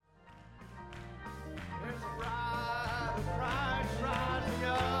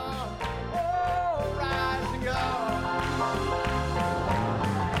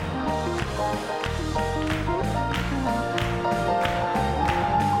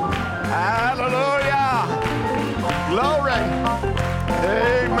Glory.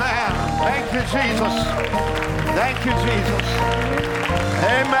 Amen. Thank you, Jesus. Thank you, Jesus.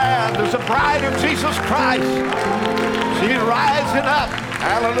 Amen. There's a bride of Jesus Christ. She's rising up.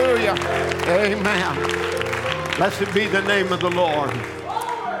 Hallelujah. Amen. Blessed be the name of the Lord.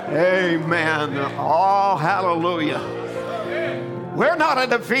 Amen. Oh, hallelujah. We're not a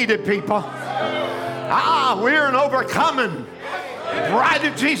defeated people. We're an overcoming bride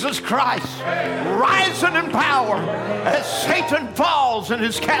of Jesus Christ, rising in power. As Satan falls and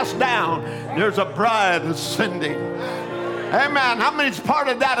is cast down, there's a bride ascending. Amen. How many's part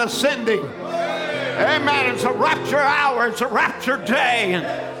of that ascending? Amen. It's a rapture hour. It's a rapture day.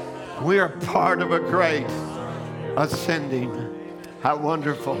 And we are part of a great ascending. How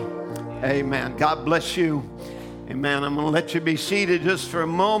wonderful. Amen. God bless you. Amen. I'm going to let you be seated just for a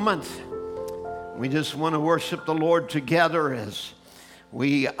moment. We just want to worship the Lord together as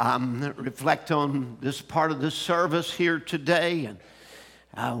we reflect on this part of the service here today.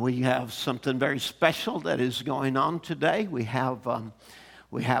 And we have something very special that is going on today. We have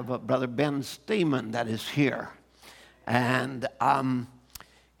Brother Ben Steeman that is here. And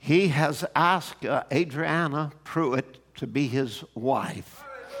he has asked Adriana Pruitt to be his wife.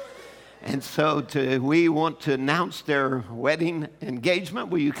 And so we want to announce their wedding engagement.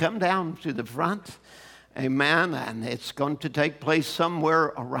 Will you come down to the front? Amen. And it's going to take place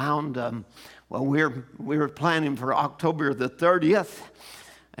somewhere around, we were planning for October the 30th.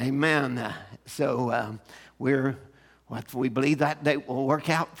 Amen. So we believe that date will work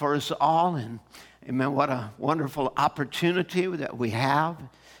out for us all. And amen, what a wonderful opportunity that we have,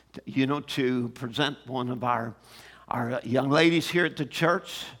 to present one of our young ladies here at the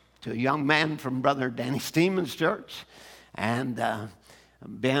church to a young man from Brother Danny Steeman's church. And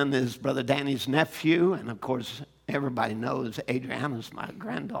Ben is Brother Danny's nephew. And, of course, everybody knows Adriana's my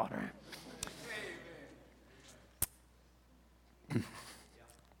granddaughter.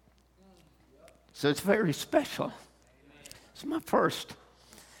 So it's very special. It's my first.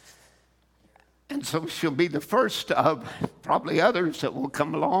 And so she'll be the first of probably others that will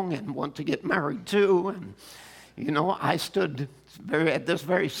come along and want to get married too. And, I stood at this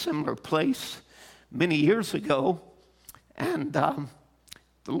very similar place many years ago. And the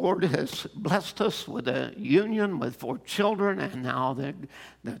Lord has blessed us with a union with 4 children. And now the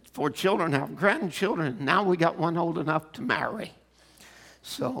 4 children have grandchildren. And now we got one old enough to marry.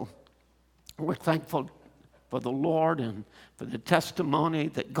 So we're thankful for the Lord and for the testimony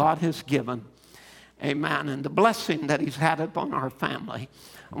that God has given. Amen. And the blessing that he's had upon our family.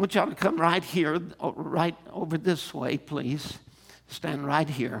 I want y'all to come right here, right over this way, please. Stand right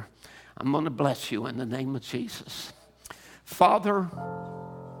here. I'm going to bless you in the name of Jesus. Father,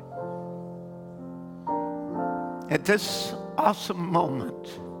 at this awesome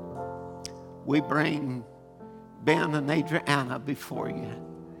moment, we bring Ben and Adriana before you.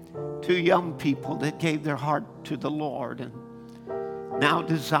 2 young people that gave their heart to the Lord and now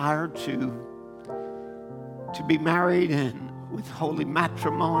desire to be married and with holy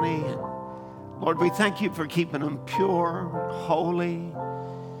matrimony. And Lord, we thank you for keeping them pure, holy,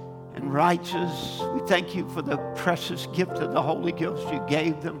 and righteous. We thank you for the precious gift of the Holy Ghost you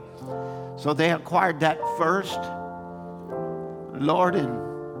gave them. So they acquired that first, Lord, and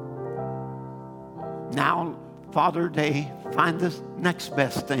now, Father, they find the next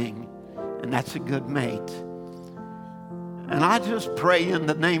best thing, and that's a good mate. And I just pray in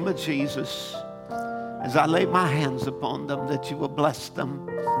the name of Jesus, as I lay my hands upon them, that you will bless them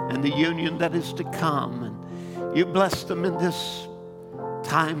and the union that is to come. And you bless them in this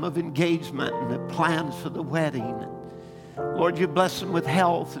time of engagement and the plans for the wedding. Lord, you bless them with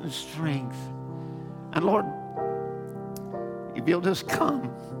health and strength. And Lord, if you'll just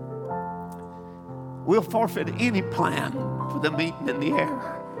come, we'll forfeit any plan for the meeting in the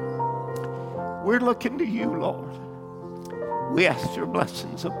air. We're looking to you, Lord. We ask your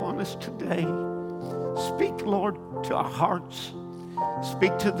blessings upon us today. Speak, Lord, to our hearts.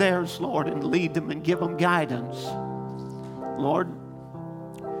 Speak to theirs, Lord, and lead them and give them guidance. Lord,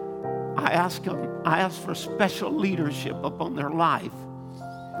 I ask for special leadership upon their life,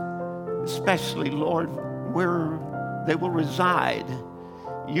 especially, Lord, where they will reside.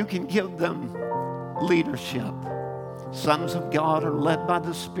 You can give them leadership. Sons of God are led by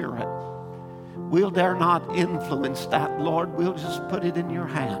the Spirit. We'll dare not influence that, Lord. We'll just put it in your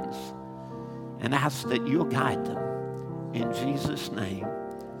hands and ask that you'll guide them. In Jesus' name,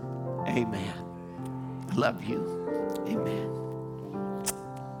 amen. I love you. Amen.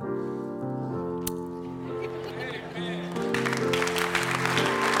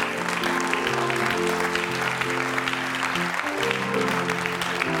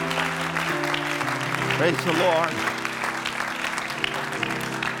 Praise the Lord.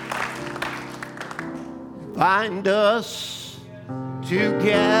 Bind us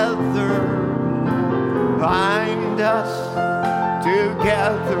together, bind us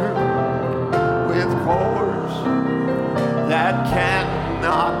together with cords that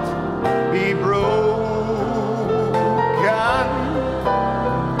cannot be broken.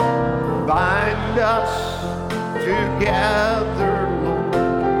 Bind us together,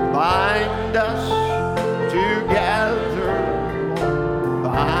 Lord. Bind us together, Lord.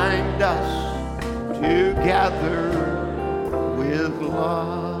 Bind us together with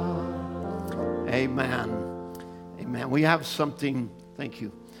love. Amen. Amen. We have something. Thank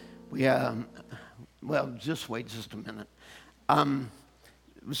you. Well, just wait just a minute.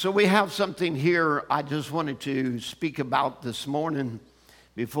 So we have something here I just wanted to speak about this morning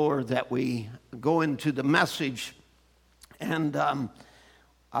before that we go into the message. And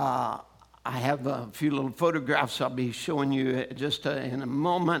I have a few little photographs I'll be showing you just in a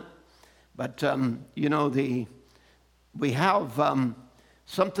moment. But, we have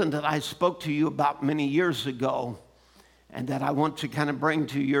something that I spoke to you about many years ago and that I want to kind of bring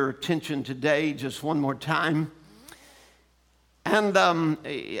to your attention today just one more time. And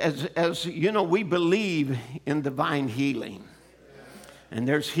as you know, we believe in divine healing. And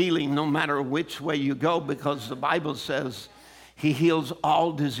there's healing no matter which way you go, because the Bible says he heals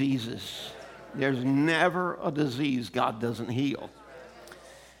all diseases. There's never a disease God doesn't heal.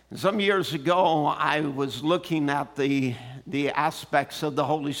 Some years ago, I was looking at the aspects of the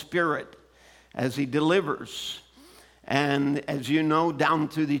Holy Spirit as he delivers. And as you know, down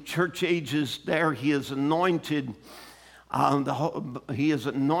through the church ages there, he has anointed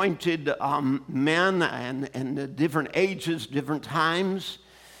men and the different ages, different times,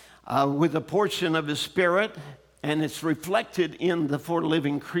 with a portion of his Spirit, and it's reflected in the four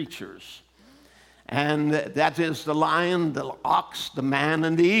living creatures. And that is the lion, the ox, the man,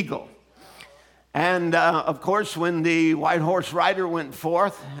 and the eagle. And of course, when the white horse rider went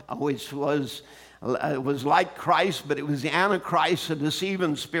forth, which was like Christ, but it was the Antichrist, a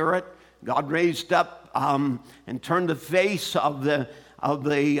deceiving spirit, God raised up and turned the face of the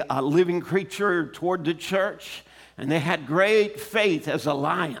living creature toward the church. And they had great faith as a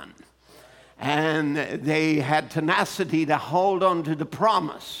lion. And they had tenacity to hold on to the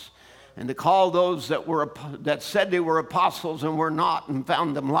promise, and to call those that said they were apostles and were not, and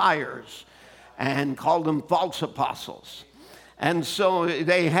found them liars, and called them false apostles. And so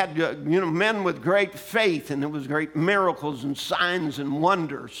they had men with great faith, and there was great miracles and signs and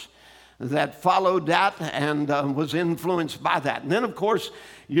wonders that followed that and was influenced by that. And then, of course,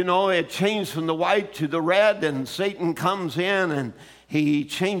 it changed from the white to the red, and Satan comes in and he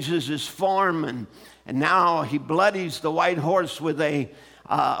changes his form, and now he bloodies the white horse with a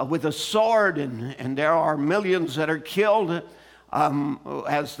sword, and there are millions that are killed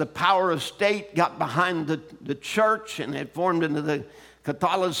as the power of state got behind the church, and it formed into the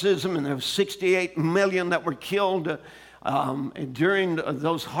Catholicism, and there were 68 million that were killed during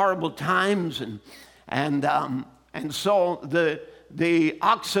those horrible times, and so the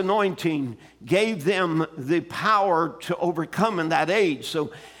ox anointing gave them the power to overcome in that age.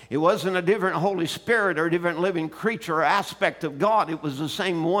 So it wasn't a different Holy Spirit or a different living creature or aspect of God. It was the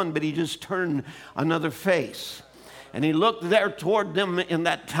same one, but he just turned another face. And he looked there toward them in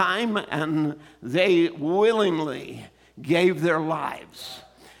that time, and they willingly gave their lives.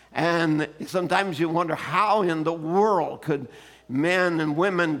 And sometimes you wonder, how in the world could men and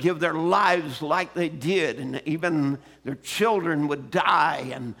women give their lives like they did, and even their children would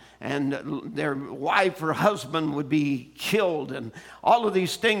die, and their wife or husband would be killed, and all of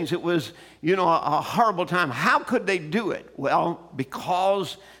these things. It was, a horrible time. How could they do it? Well,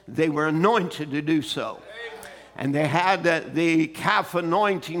 because they were anointed to do so. And they had the calf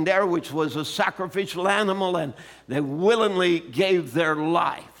anointing there, which was a sacrificial animal, and they willingly gave their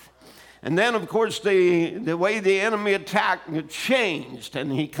life. And then, of course, the way the enemy attacked changed,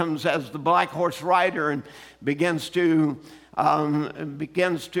 and he comes as the black horse rider and begins to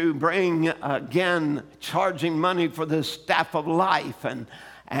bring again, charging money for the staff of life,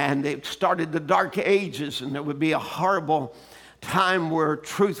 and it started the dark ages, and there would be a horrible time where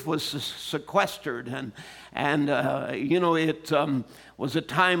truth was sequestered, and it was a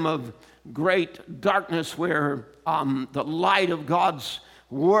time of great darkness where the light of God's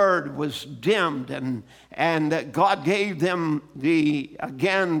word was dimmed, and God gave them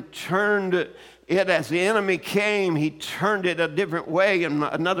turned it as the enemy came. He turned it a different way, and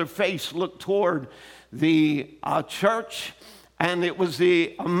another face looked toward the church, and it was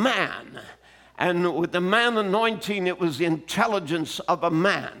a man. And with the man anointing, it was the intelligence of a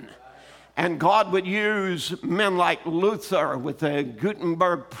man. And God would use men like Luther with the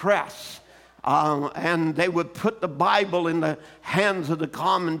Gutenberg press And they would put the Bible in the hands of the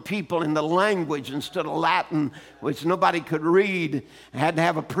common people in the language instead of Latin, which nobody could read. Had to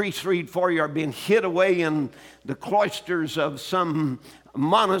have a priest read for you, or being hid away in the cloisters of some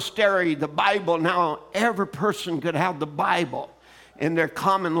monastery. The Bible, now every person could have the Bible in their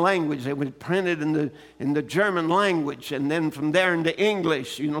common language. They would print it in the German language, and then from there into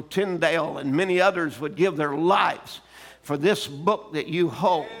English. Tyndale and many others would give their lives for this book that you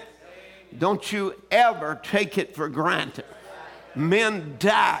hold. Don't you ever take it for granted. Men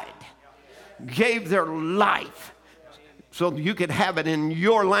died, gave their life so you could have it in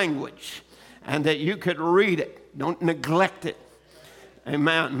your language and that you could read it. Don't neglect it.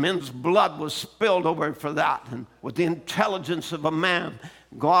 Amen. Men's blood was spilled over for that. And with the intelligence of a man,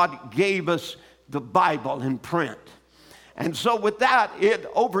 God gave us the Bible in print. And so with that, it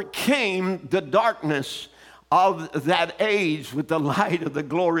overcame the darkness of that age with the light of the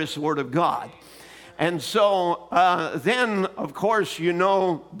glorious Word of God. And so then, of course,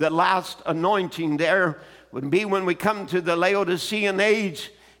 the last anointing there would be when we come to the Laodicean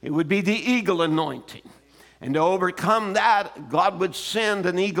age, it would be the eagle anointing. And to overcome that, God would send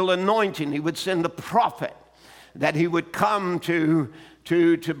an eagle anointing. He would send a prophet that he would come to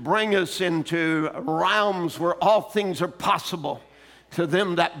bring us into realms where all things are possible to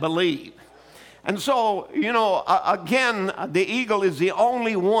them that believe. And so, again, the eagle is the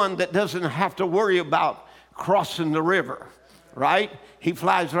only one that doesn't have to worry about crossing the river, right? He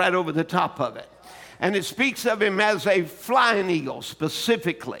flies right over the top of it. And it speaks of him as a flying eagle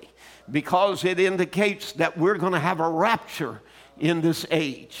specifically, because it indicates that we're going to have a rapture in this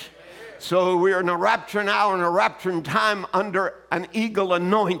age. So we're in a rapture now, in a rapturing time under an eagle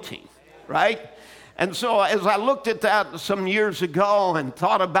anointing, right? And so as I looked at that some years ago and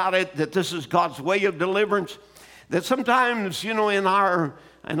thought about it, that this is God's way of deliverance, that sometimes, in our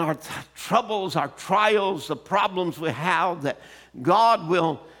troubles, our trials, the problems we have, that God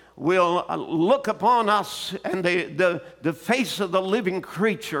will look upon us, and the face of the living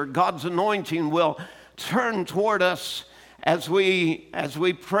creature, God's anointing, will turn toward us as we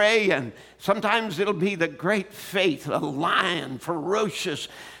pray. And sometimes it'll be the great faith, a lion, ferocious,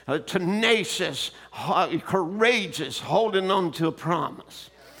 tenacious, courageous, holding on to a promise.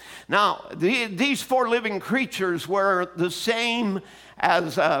 Now, these four living creatures were the same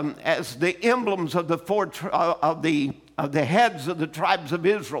as the emblems of the four of the heads of the tribes of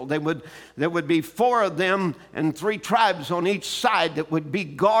Israel. There would be four of them and three tribes on each side that would be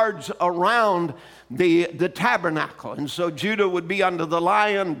guards around the tabernacle. And so Judah would be under the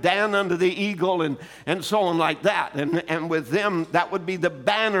lion, Dan under the eagle, and so on like that. And with them, that would be the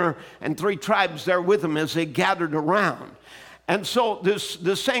banner, and three tribes there with them as they gathered around. And so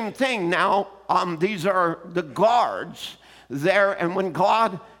the same thing now, these are the guards there. And when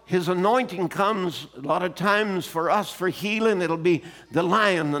His anointing comes, a lot of times for us for healing, it'll be the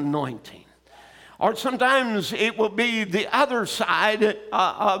lion anointing. Or sometimes it will be the other side,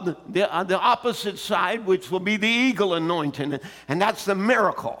 of the opposite side, which will be the eagle anointing. And that's the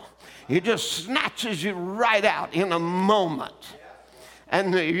miracle. It just snatches you right out in a moment.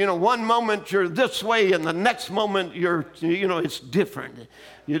 And, one moment you're this way, and the next moment it's different.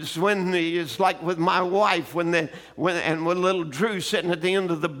 It's like with my wife, when little Drew sitting at the end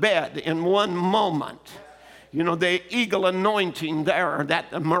of the bed, in one moment, the eagle anointing there,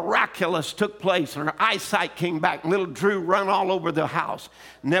 that miraculous took place, and her eyesight came back. Little Drew run all over the house,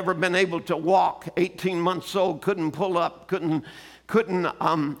 never been able to walk, 18 months old, couldn't pull up, couldn't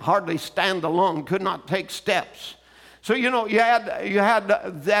hardly stand alone, could not take steps. So, you had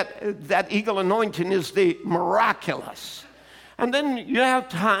that eagle anointing is the miraculous. And then you have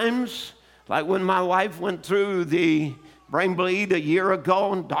times, like when my wife went through the brain bleed a year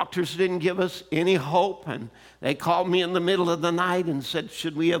ago, and doctors didn't give us any hope, and they called me in the middle of the night and said,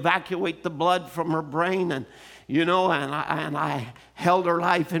 should we evacuate the blood from her brain? And, I held her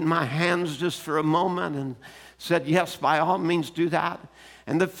life in my hands just for a moment and said, yes, by all means do that.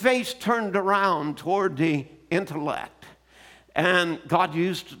 And the face turned around toward the intellect. And God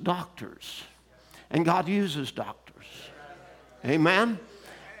used doctors. And God uses doctors. Amen?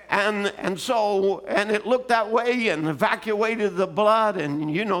 And it looked that way, and evacuated the blood.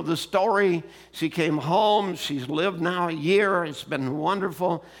 And the story. She came home. She's lived now a year. It's been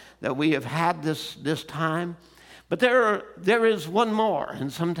wonderful that we have had this time. But there is one more.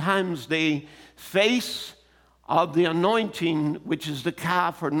 And sometimes the face of the anointing, which is the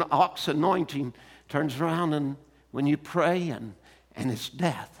calf or ox anointing, turns around, and when you pray, and it's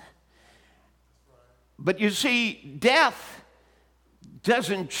death. But you see, death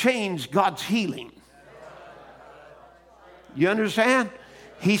doesn't change God's healing. You understand?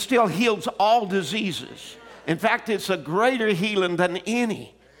 He still heals all diseases. In fact, it's a greater healing than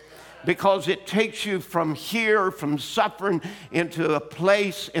any, because it takes you from here, from suffering, into a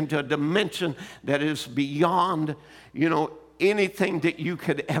place, into a dimension that is beyond, anything that you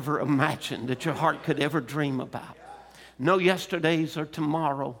could ever imagine, that your heart could ever dream about. No yesterdays or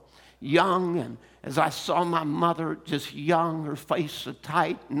tomorrow. Young, and as I saw my mother, just young, her face so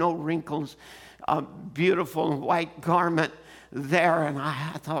tight, no wrinkles, a beautiful white garment there, and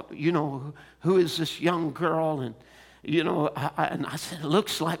I thought, who is this young girl? And and I said, it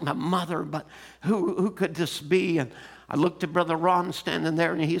looks like my mother, but who could this be? And I looked at Brother Ron standing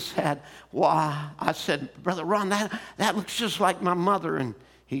there, and he said, why? I said, Brother Ron, that looks just like my mother. And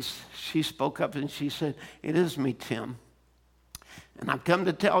she spoke up and she said, it is me, Tim. And I've come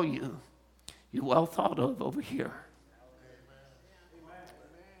to tell you, you're well thought of over here.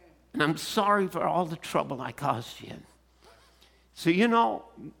 And I'm sorry for all the trouble I caused you. So,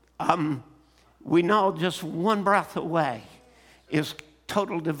 we know just one breath away is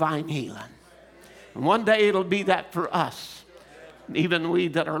total divine healing. And one day it'll be that for us, even we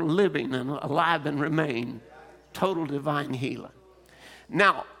that are living and alive and remain, total divine healing.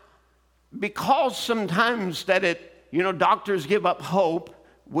 Now, because sometimes that doctors give up hope,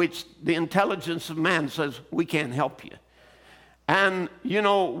 which the intelligence of man says, we can't help you. And,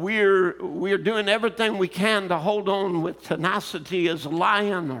 we're doing everything we can to hold on with tenacity as a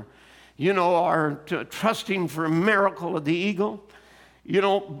lion, or trusting for a miracle of the eagle.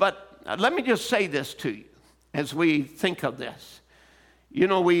 But let me just say this to you as we think of this.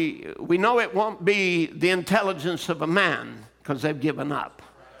 We know it won't be the intelligence of a man because they've given up.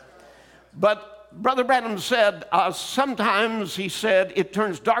 But Brother Branham said, sometimes, he said, it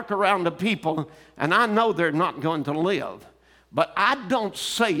turns dark around the people, and I know they're not going to live. But I don't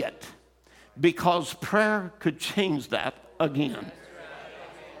say it because prayer could change that again.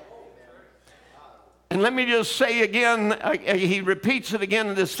 And let me just say again, he repeats it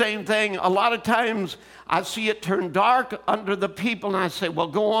again, the same thing. A lot of times I see it turn dark under the people, and I say, well,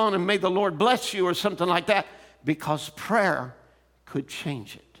 go on and may the Lord bless you or something like that, because prayer could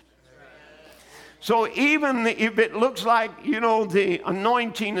change it. So even if it looks like, the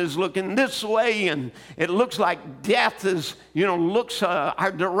anointing is looking this way, and it looks like death is, looks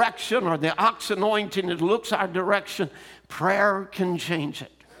our direction, or the ox anointing, it looks our direction, prayer can change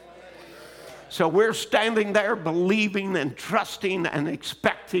it. So we're standing there believing and trusting and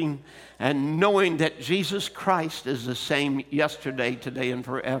expecting and knowing that Jesus Christ is the same yesterday, today, and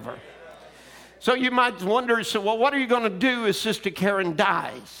forever. So you might wonder, well, what are you going to do if Sister Karen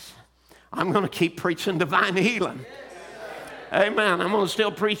dies? I'm going to keep preaching divine healing. Amen. I'm going to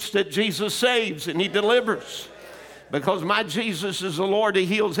still preach that Jesus saves and He delivers. Because my Jesus is the Lord who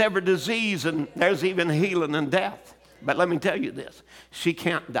heals every disease, and there's even healing in death. But let me tell you this, she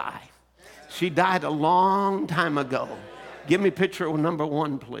can't die. She died a long time ago. Give me picture number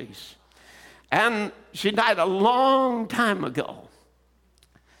 1, please. And she died a long time ago.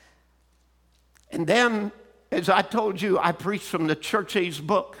 And then, as I told you, I preached from the Church Age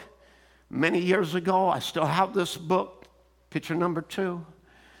book many years ago. I still have this book, picture number 2.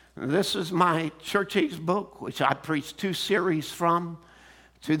 This is my Church Age book, which I preached 2 series from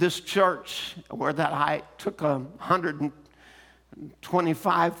to this church, where that I took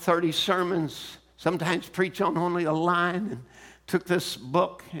 125, 30 sermons, sometimes preach on only a line, and took this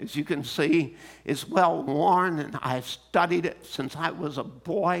book. As you can see, it's well worn, and I've studied it since I was a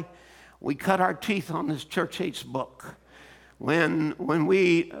boy. We cut our teeth on this Church Age book. When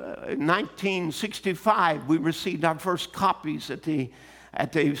we, in 1965, we received our first copies at the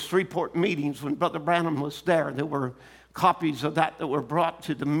Shreveport meetings when Brother Branham was there. There were copies of that were brought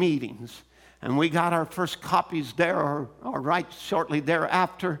to the meetings. And we got our first copies there, or right shortly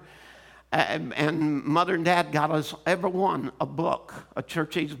thereafter. And Mother and Dad got us, everyone, a book, a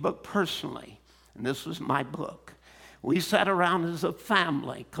Church Age book personally. And this was my book. We sat around as a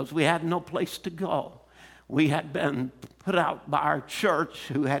family because we had no place to go. We had been put out by our church,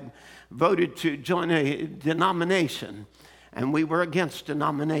 who had voted to join a denomination, and we were against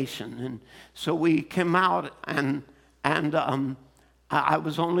denomination. And so we came out, and I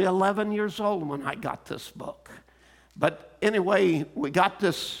was only 11 years old when I got this book. But anyway, we got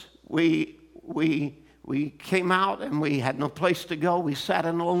this, we came out, and we had no place to go. We sat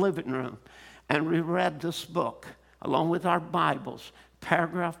in the living room, and we read this book along with our Bibles,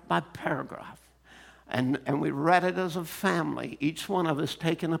 paragraph by paragraph. And we read it as a family, each one of us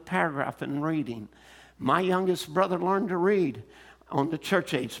taking a paragraph and reading. My youngest brother learned to read on the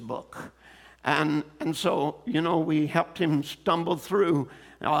Church Age book. And so, we helped him stumble through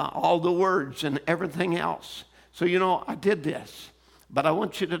all the words and everything else. So, I did this. But I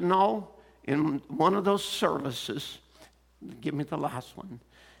want you to know, in one of those services, give me the last one,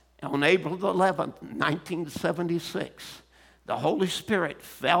 on April the 11th, 1976, the Holy Spirit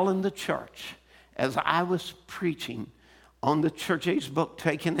fell in the church as I was preaching on the Church Age book,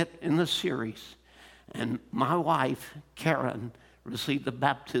 taking it in the series. And my wife, Karen, received the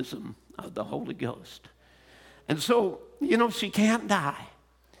baptism of the Holy Ghost. And so, she can't die.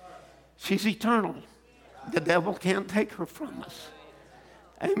 She's eternal. The devil can't take her from us.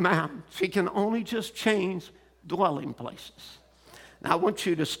 Amen. She can only just change dwelling places. Now, I want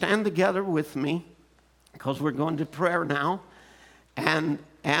you to stand together with me because we're going to prayer now. And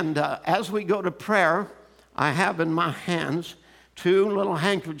as we go to prayer, I have in my hands 2 little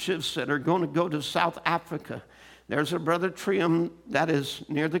handkerchiefs that are going to go to South Africa. There's a Brother Trium that is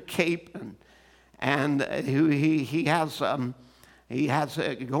near the Cape, and he has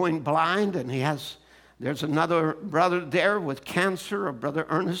going blind, and there's another brother there with cancer, a Brother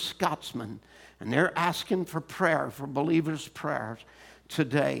Ernest Scotsman. And they're asking for prayer, for believers' prayers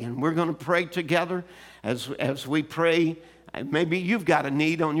today. And we're going to pray together as we pray. Maybe you've got a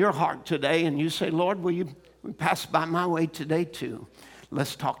need on your heart today, and you say, Lord, will you pass by my way today too?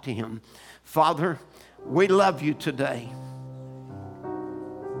 Let's talk to him. Father, we love you today.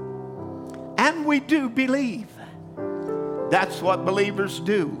 And we do believe. That's what believers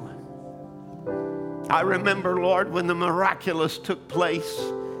do. I remember, Lord, when the miraculous took place,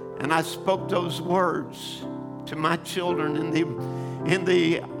 and I spoke those words to my children in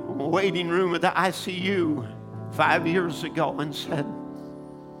the waiting room of the ICU 5 years ago and said,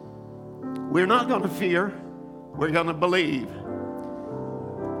 we're not going to fear, we're going to believe.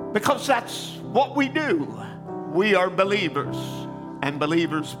 Because that's what we do. We are believers, and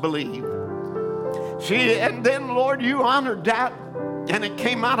believers believe. And then, Lord, you honored that, and it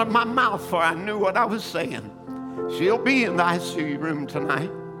came out of my mouth, for I knew what I was saying. She'll be in the ICU room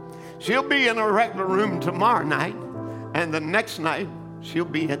tonight. She'll be in a regular room tomorrow night, and the next night, she'll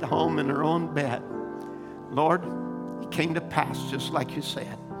be at home in her own bed. Lord, it came to pass just like you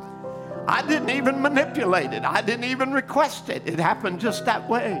said. I didn't even manipulate it. I didn't even request it. It happened just that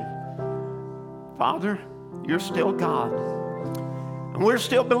way. Father, you're still God. And we're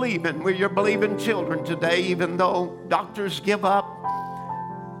still believing. We're your believing children today, even though doctors give up.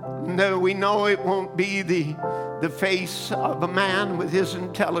 No, we know it won't be the face of a man with his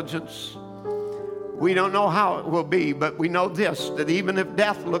intelligence. We don't know how it will be, but we know this, that even if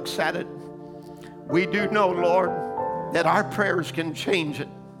death looks at it, we do know, Lord, that our prayers can change it.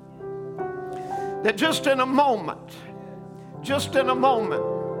 That just in a moment,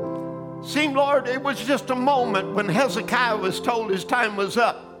 seemed, Lord, it was just a moment when Hezekiah was told his time was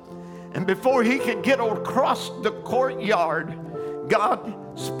up. And before he could get across the courtyard, God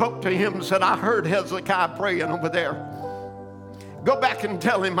spoke to him and said, I heard Hezekiah praying over there. Go back and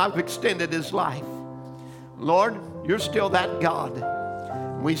tell him I've extended his life. Lord, you're still that God.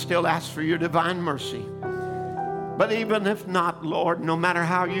 We still ask for your divine mercy. But even if not, Lord, no matter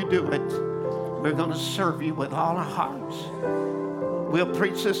how you do it, we're going to serve you with all our hearts. We'll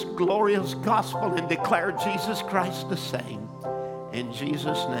preach this glorious gospel and declare Jesus Christ the same. In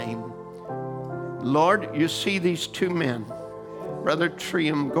Jesus' name. Lord, you see these 2 men. Brother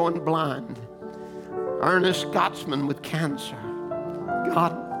Trium going blind. Ernest Scotsman with cancer.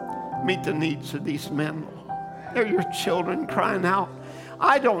 God, meet the needs of these men. They're your children crying out.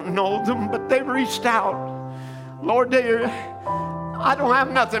 I don't know them, but they reached out. Lord, I don't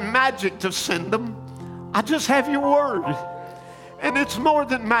have nothing magic to send them. I just have your word. And it's more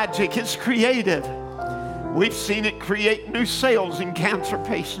than magic, it's creative. We've seen it create new cells in cancer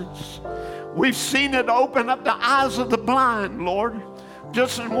patients. We've seen it open up the eyes of the blind, Lord.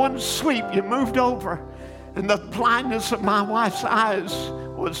 Just in one sweep, you moved over, and the blindness of my wife's eyes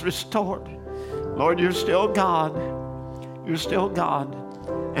was restored. Lord, you're still God. You're still God,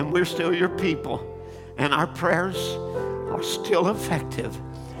 and we're still your people. And our prayers are still effective.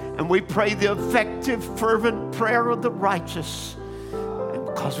 And we pray the effective, fervent prayer of the righteous,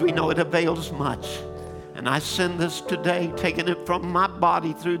 because we know it avails much. And I send this today, taking it from my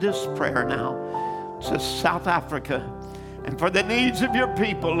body through this prayer now to South Africa. And for the needs of your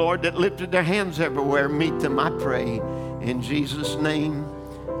people, Lord, that lifted their hands everywhere, meet them, I pray. In Jesus' name,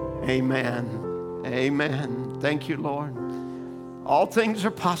 amen. Amen. Thank you, Lord. All things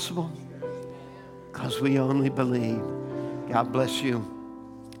are possible because we only believe. God bless you.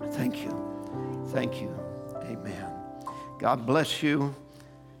 Thank you. Thank you. Amen. God bless you.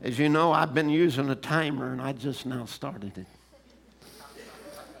 As you know, I've been using a timer, and I just now started it.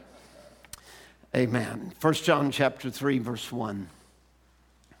 Amen. 1 John chapter 3, verse 1.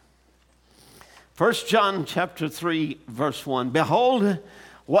 1 John chapter 3, verse 1. Behold,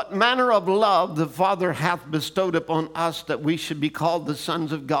 what manner of love the Father hath bestowed upon us, that we should be called the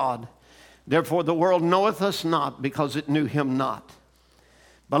sons of God. Therefore the world knoweth us not, because it knew him not.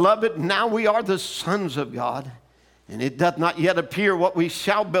 Beloved, now we are the sons of God, and it doth not yet appear what we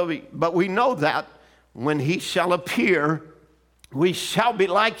shall be, but we know that when he shall appear, we shall be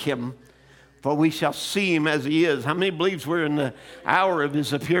like him, for we shall see him as he is. How many believes we're in the hour of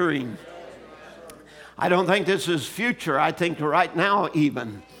his appearing? I don't think this is future. I think right now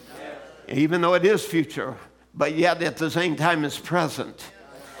even though it is future, but yet at the same time it's present.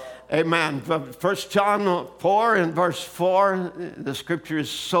 Amen. 1 John 4 and verse 4, the scripture is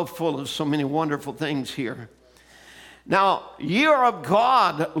so full of so many wonderful things here. Now, ye are of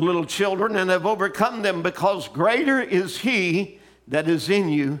God, little children, and have overcome them, because greater is he that is in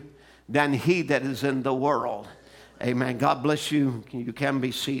you than he that is in the world. Amen. God bless you. You can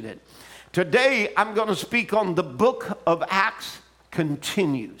be seated. Today, I'm going to speak on the book of Acts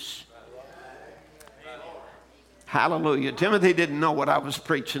continues. Hallelujah. Timothy didn't know what I was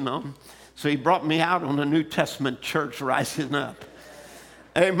preaching on, so he brought me out on a New Testament church rising up.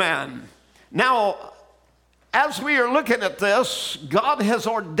 Amen. Now, as we are looking at this, God has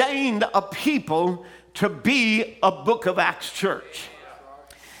ordained a people to be a book of Acts church.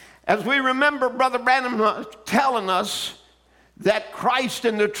 As we remember Brother Branham telling us that Christ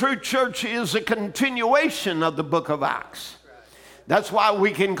in the true church is a continuation of the book of Acts. That's why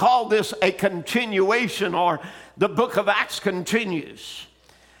we can call this a continuation, or the book of Acts continues.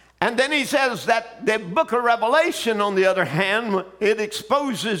 And then he says that the book of Revelation, on the other hand, it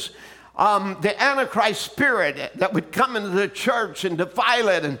exposes the Antichrist spirit that would come into the church and defile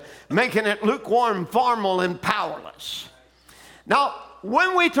it and making it lukewarm, formal, and powerless. Now,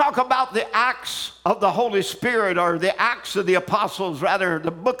 when we talk about the Acts of the Holy Spirit, or the Acts of the Apostles, rather, the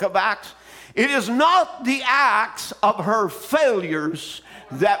book of Acts, it is not the acts of her failures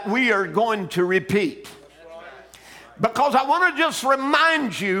that we are going to repeat. Because I want to just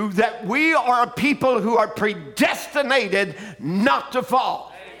remind you that we are a people who are predestinated not to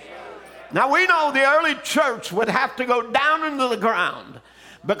fall. Now, we know the early church would have to go down into the ground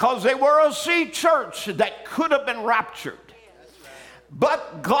because they were a seed church that could have been raptured.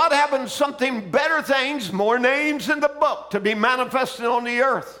 But God having something better things, more names in the book to be manifested on the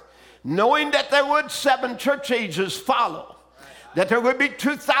earth, knowing that there would 7 church ages follow, that there would be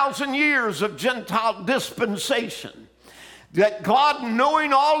 2,000 years of Gentile dispensation, that God,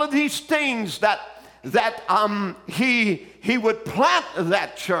 knowing all of these things, that he would plant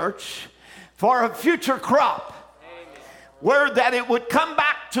that church for a future crop, where that it would come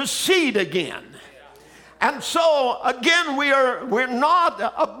back to seed again. And so, again, we're not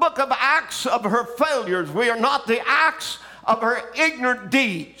a book of acts of her failures. We are not the acts of her ignorant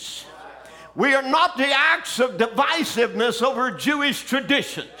deeds. We are not the acts of divisiveness over Jewish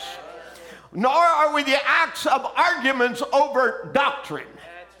traditions. Nor are we the acts of arguments over doctrine.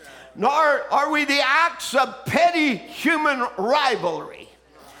 Nor are we the acts of petty human rivalry.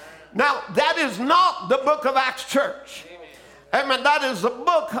 Now, that is not the book of Acts Church. Amen. That is the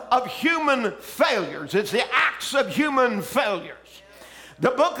book of human failures. It's the acts of human failures.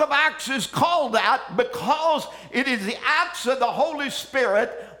 The book of Acts is called that because it is the acts of the Holy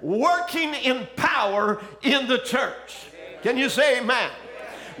Spirit working in power in the church. Can you say amen?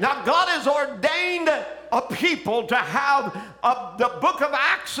 Now, God has ordained a people to have the book of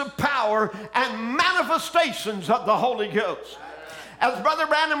acts of power and manifestations of the Holy Ghost. As Brother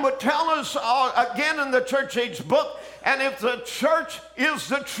Branham would tell us again in the church age book, and if the church is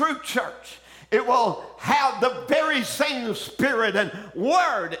the true church, it will have the very same spirit and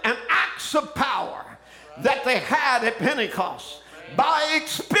word and acts of power that they had at Pentecost. By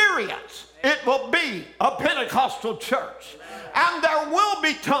experience, it will be a Pentecostal church. And there will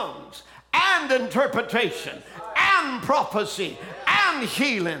be tongues and interpretation and prophecy and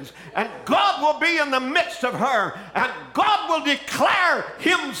healings. And God will be in the midst of her. And God will declare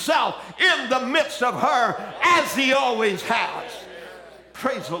himself in the midst of her as he always has.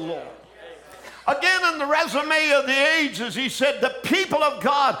 Praise the Lord. Again, in the resume of the ages, he said, the people of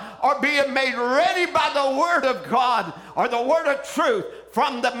God are being made ready by the word of God, or the word of truth,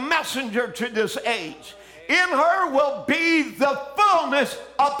 from the messenger to this age. In her will be the fullness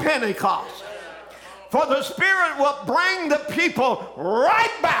of Pentecost. For the Spirit will bring the people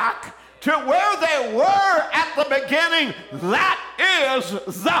right back to where they were at the beginning. That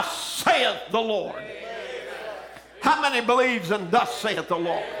is, thus saith the Lord. How many believes in thus saith the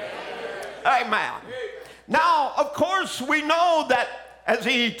Lord? Amen. Now, of course, we know that, as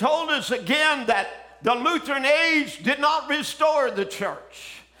he told us again, that the Lutheran age did not restore the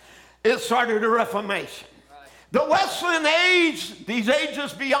church. it started a Reformation. The Wesleyan age, these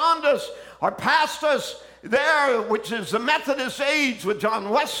ages beyond us or past us there, which is the Methodist age with John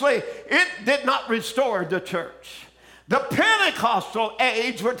Wesley, it did not restore the church. The Pentecostal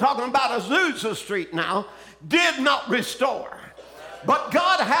age, we're talking about Azusa Street now, did not restore. But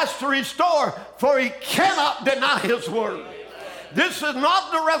God has to restore, for he cannot deny his word. This is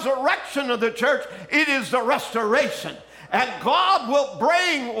not the resurrection of the church, it is the restoration. And God will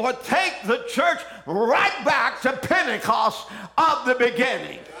bring or take the church right back to Pentecost of the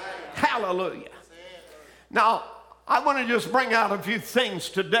beginning. Hallelujah. Now, I want to just bring out a few things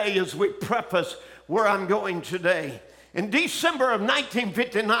today as we preface where I'm going today. In December of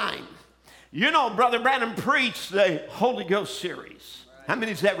 1959, you know, Brother Branham preached the Holy Ghost series. How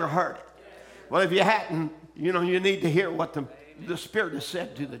many's ever heard it? Well, if you hadn't, you know, you need to hear what the Spirit has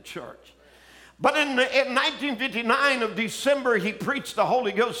said to the church. But in 1959 of December, he preached the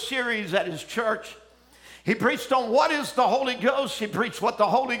Holy Ghost series at his church. He preached on what is the Holy Ghost. He preached what the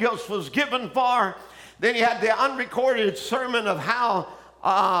Holy Ghost was given for. Then he had the unrecorded sermon of how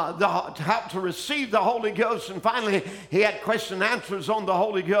to receive the Holy Ghost. And finally, he had question and answers on the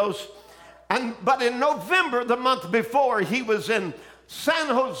Holy Ghost. But in November, the month before, he was in San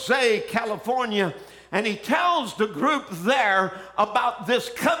Jose, California, and he tells the group there about this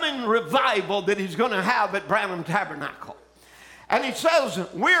coming revival that he's going to have at Branham Tabernacle. And he says,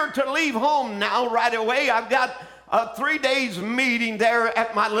 we're to leave home now right away. I've got a 3 days meeting there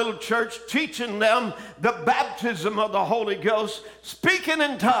at my little church, teaching them the baptism of the Holy Ghost, speaking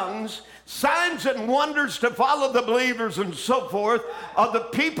in tongues, signs and wonders to follow the believers and so forth of the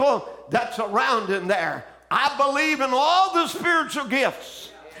people that's around in there. I believe in all the spiritual gifts.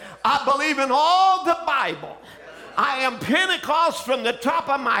 I believe in all the Bible. I am Pentecost from the top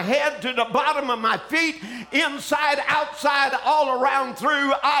of my head to the bottom of my feet, inside, outside, all around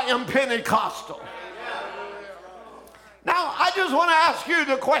through. I am Pentecostal. Now, I just want to ask you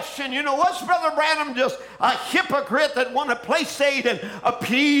the question, you know, was Brother Branham just a hypocrite that wanted to play state and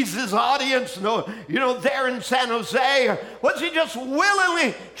appease his audience, you know, there in San Jose? Or was he just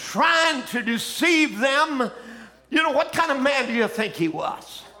willingly trying to deceive them? You know, what kind of man do you think he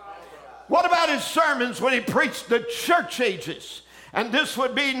was? What about his sermons when he preached the church ages? And this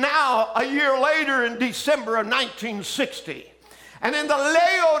would be now a year later in December of 1960. And in the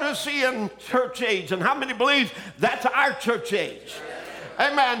Laodicean church age, and how many believe that's our church age?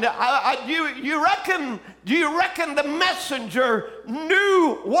 Amen. Do you reckon the messenger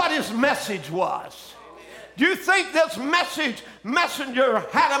knew what his message was? Do you think this messenger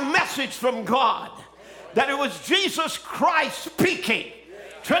had a message from God? That it was Jesus Christ speaking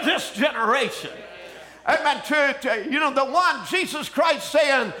to this generation. Amen. You know, the one, Jesus Christ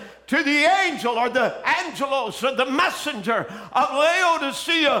saying to the angel or the angelos or the messenger of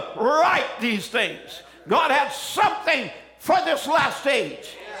Laodicea, write these things. God had something for this last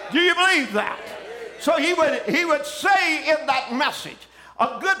age. Do you believe that? So he would say in that message,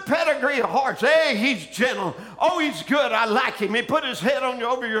 a good pedigree horse. Hey, he's gentle. Oh, he's good. I like him. He put his head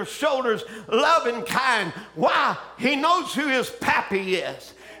over your shoulders, loving, kind. Why? He knows who his pappy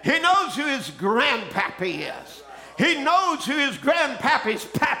is. He knows who his grandpappy is. He knows who his grandpappy's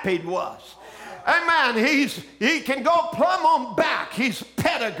pappy was. Amen. He can go plumb on back. He's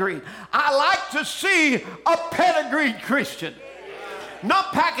pedigreed. I like to see a pedigreed Christian.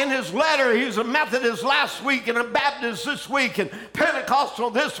 Not packing his letter. He was a Methodist last week and a Baptist this week and Pentecostal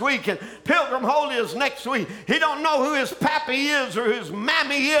this week and Pilgrim Holiness next week. He don't know who his pappy is or who his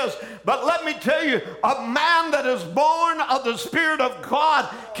mammy is. But let me tell you, a man that is born of the Spirit of God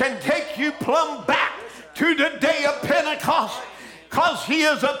can take you plumb back to the day of Pentecost, because he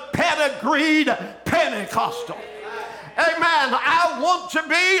is a pedigreed Pentecostal. Amen. I want to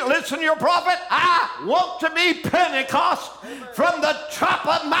be, listen to your prophet, I want to be Pentecost from the top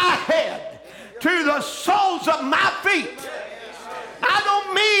of my head to the soles of my feet. I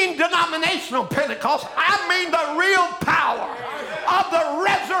don't mean denominational Pentecost. I mean the real power of the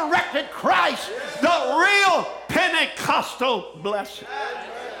resurrected Christ, the real Pentecostal blessing.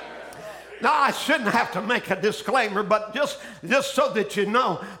 Now, I shouldn't have to make a disclaimer, but just so that you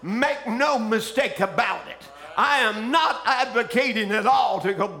know, make no mistake about it. I am not advocating at all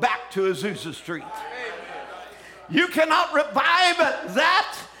to go back to Azusa Street. You cannot revive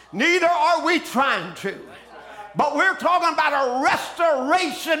that, neither are we trying to. But we're talking about a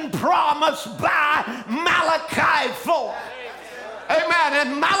restoration promised by Malachi 4. Amen.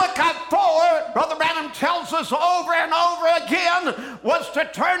 In Malachi 4, Brother Branham tells us over and over again, was to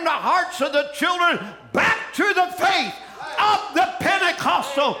turn the hearts of the children back to the faith of the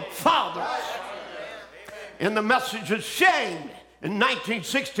Pentecostal fathers. In the message of shame, in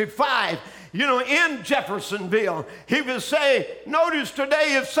 1965, in Jeffersonville. He would say, notice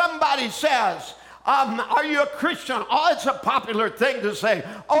today if somebody says, are you a Christian? Oh, it's a popular thing to say,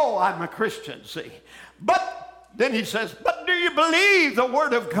 oh, I'm a Christian, see. But then he says, but do you believe the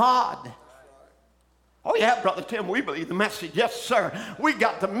Word of God? Oh, yeah, Brother Tim, we believe the message. Yes, sir. We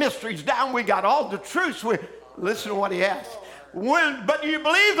got the mysteries down. We got all the truths. Listen to what he asked. But do you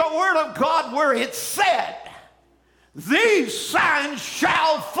believe the Word of God where it said, these signs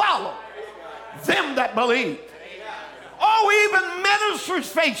shall follow them that believe? Oh, even ministers'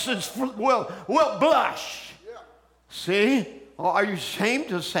 faces will blush. See? Oh, are you ashamed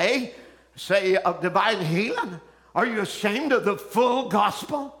to say of divine healing? Are you ashamed of the full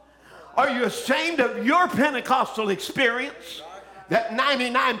gospel? Are you ashamed of your Pentecostal experience that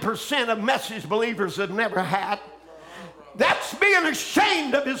 99% of message believers have never had? That's being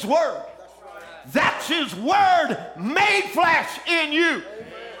ashamed of His Word. That's His Word made flesh in you.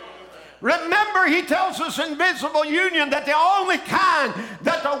 Remember, He tells us in Visible Union that the only kind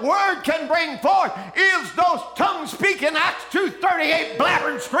that the Word can bring forth is those tongue-speaking, Acts 2:38,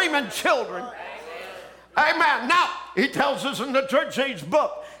 blabbering, screaming children. Amen. Now, He tells us in the church age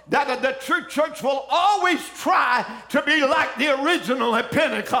book that the true church will always try to be like the original at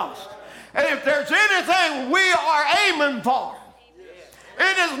Pentecost. And if there's anything we are aiming for,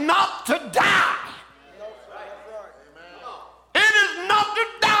 it is not to die. It is not to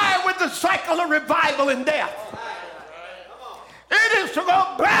die with the cycle of revival and death. It is to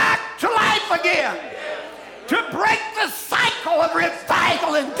go back to life again, to break the cycle of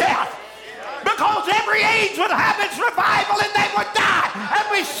revival and death. Because every age would have its revival and they would die. And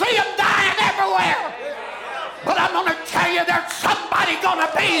we see them dying everywhere. But I'm going to tell you, there's somebody going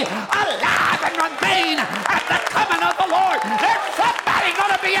to be alive and remain at the coming of the Lord. There's somebody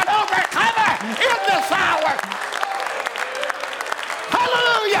going to be an overcomer in this hour.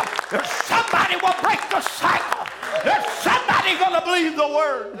 Hallelujah. There's somebody will break the cycle. There's somebody going to believe the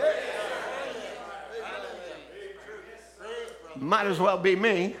Word. Might as well be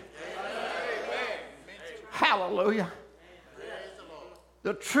me. Hallelujah.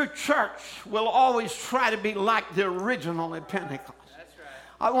 The true church will always try to be like the original at Pentecost.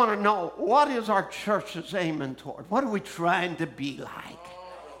 I want to know, what is our church's aiming toward? What are we trying to be like?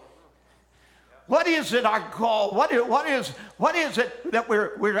 What is it, our goal? What is it that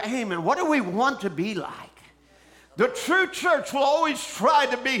we're aiming? What do we want to be like? The true church will always try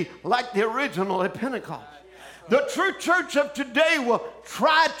to be like the original at Pentecost. The true church of today will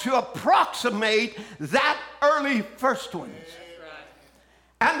try to approximate that early first ones.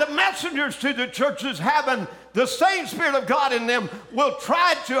 And the messengers to the churches having the same Spirit of God in them will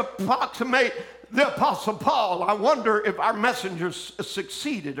try to approximate the Apostle Paul. I wonder if our messengers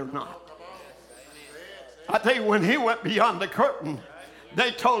succeeded or not. I tell you, when he went beyond the curtain,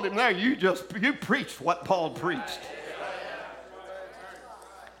 they told him there, you preached what Paul preached.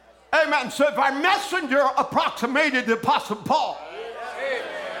 Amen. So if our messenger approximated the Apostle Paul,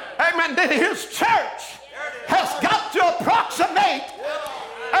 amen, then his church has got to approximate,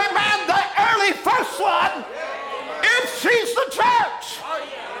 amen, the early first one if she's the church.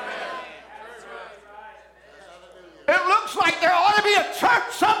 It looks like there ought to be a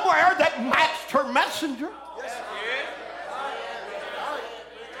church somewhere that matched her messenger.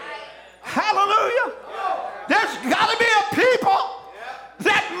 Hallelujah. There's got to be a people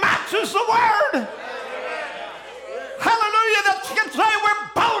that matches the Word. Hallelujah. That can say we're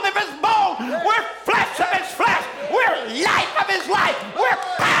bone of His bone, we're flesh of His flesh, we're life of His life, we're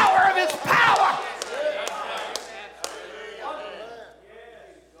power of His power.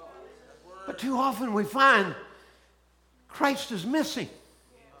 But too often we find Christ is missing.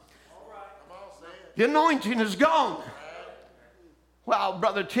 The anointing is gone. Well,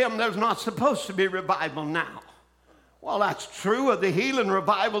 Brother Tim, there's not supposed to be revival now. Well, that's true of the healing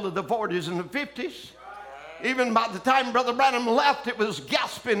revival of the 40s and the 50s. Even by the time Brother Branham left, it was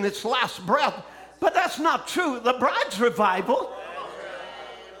gasping its last breath. But that's not true of the bride's revival.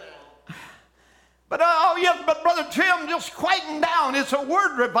 But, but Brother Tim, just quieten down. It's a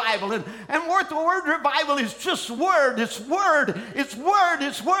word revival. And the word revival is just word. It's word. It's word.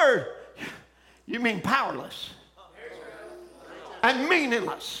 It's word. You mean powerless and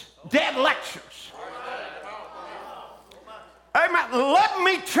meaningless. Dead lectures. Amen. Let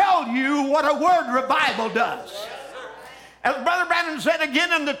me tell you what a word revival does. As Brother Branham said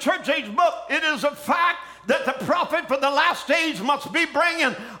again in the church age book, it is a fact that the prophet for the last days must be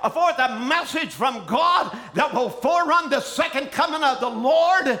bringing forth a message from God that will forerun the second coming of the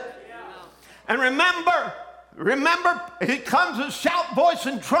Lord. And remember, it comes with shout, voice,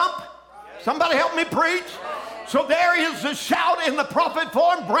 and trump. Somebody help me preach. So there is a shout in the prophet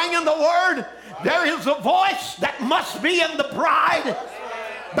form bringing the word. There is a voice that must be in the bride,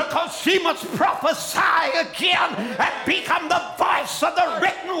 because she must prophesy again and become the voice of the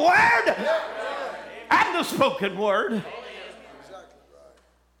written word and the spoken word.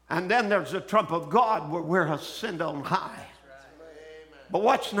 And then there's the trump of God where we're ascended on high. But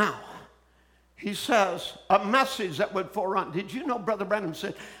watch now. He says a message that would forerun. Did you know Brother Branham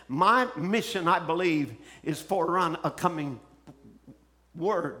said, my mission, I believe, is forerun a coming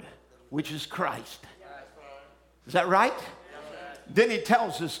word, which is Christ. Is that right? Then he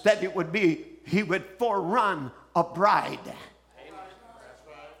tells us that it would be, he would forerun a bride.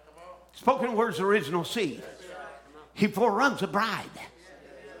 Spoken word's original seed. He foreruns a bride.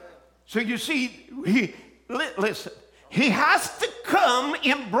 So you see, listen, he has to come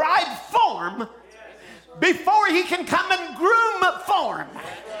in bride form before he can come in groom form.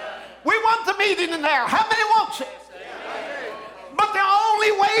 We want the meeting in there. How many wants it? But the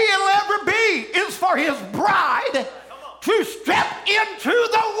only way it'll ever be is for his bride to step into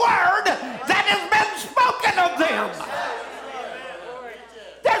the word that has been spoken of them.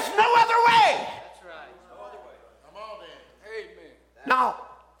 There's no other way. Now,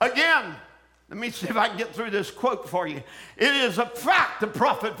 again, let me see if I can get through this quote for you. It is a fact the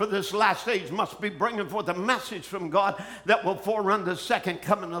prophet for this last age must be bringing forth a message from God that will forerun the second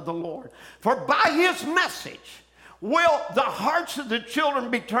coming of the Lord. For by his message will the hearts of the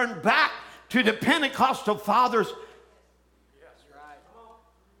children be turned back to the Pentecostal fathers,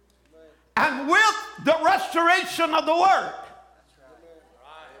 and with the restoration of the word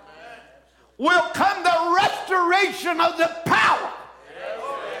will come the restoration of the power.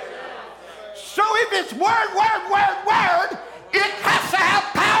 So if it's word, it has to have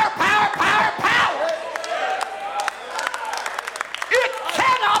power. It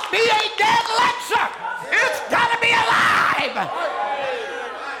cannot be a dead lecture. It's got to be alive.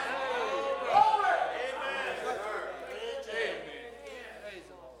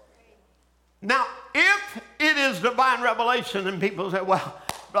 Now, if it is divine revelation, and people say, well,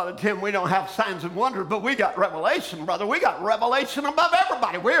 Brother Tim, we don't have signs and wonders, but we got revelation, brother. We got revelation above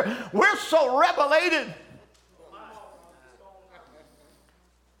everybody. We're so revelated.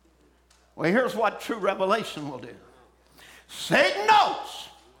 Well, here's what true revelation will do. Satan knows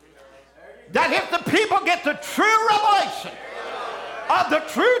that if the people get the true revelation of the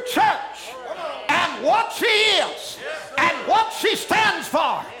true church and what she is and what she stands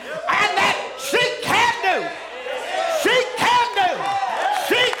for and that she can do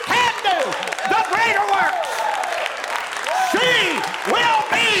the greater works. She will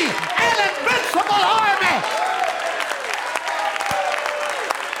be an invincible army.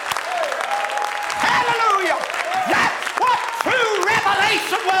 Hallelujah. That's what true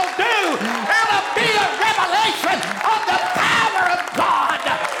revelation will do. It'll be a revelation of the power of God.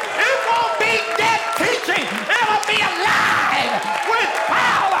 It won't be dead teaching. It'll be alive with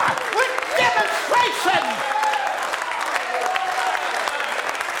power, with demonstration.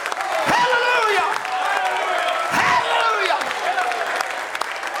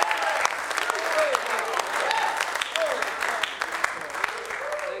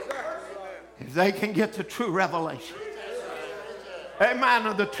 They can get the true revelation, amen,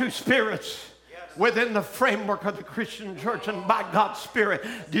 of the two spirits within the framework of the Christian church, and by God's Spirit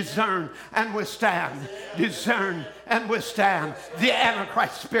discern and withstand the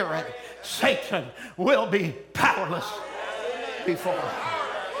Antichrist spirit. Satan will be powerless before.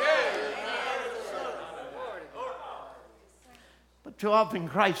 But too often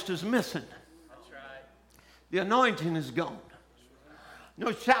Christ is missing. The anointing is gone.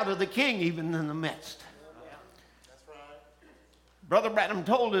 No shout of the king even in the midst. Brother Branham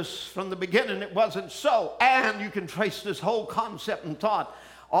told us from the beginning it wasn't so. And you can trace this whole concept and thought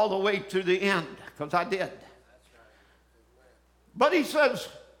all the way to the end, because I did. But he says,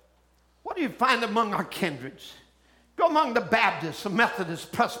 what do you find among our kindreds? Go among the Baptists, the Methodists,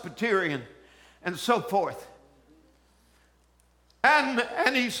 Presbyterian, and so forth. And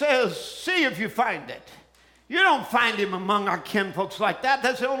he says, see if you find it. You don't find him among our kinfolks like that.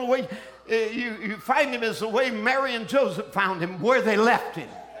 That's the only way you find him, is the way Mary and Joseph found him, where they left him.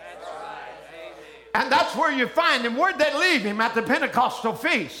 And that's where you find him. Where'd they leave him? At the Pentecostal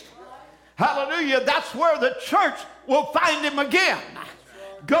feast. Hallelujah. That's where the church will find him again.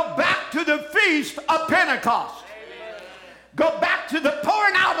 Go back to the feast of Pentecost. Go back to the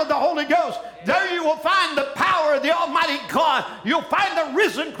pouring out of the Holy Ghost. There you will find the power of the Almighty God. You'll find the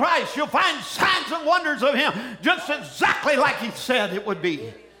risen Christ. You'll find signs and wonders of him, just exactly like he said it would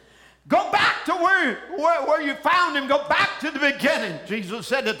be. Go back to where you found him. Go back to the beginning. Jesus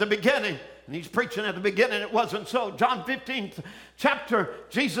said at the beginning, And he's preaching at the beginning, it wasn't so. John 15th chapter,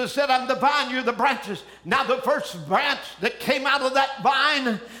 Jesus said, I'm the vine, you're the branches. Now the first branch that came out of that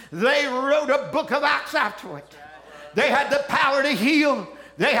vine, they wrote a book of Acts after it. They had the power to heal.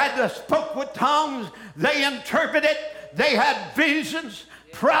 They had to spoke with tongues. They interpreted. They had visions,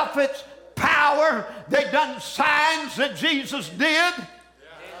 prophets, power. They done signs that Jesus did.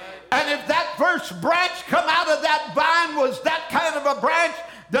 And if that first branch come out of that vine was that kind of a branch,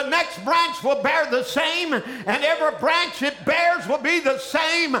 the next branch will bear the same, and every branch it bears will be the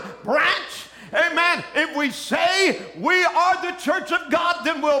same branch. Amen. If we say we are the church of God,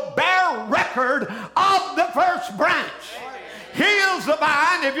 then we'll bear record of the first branch. He is the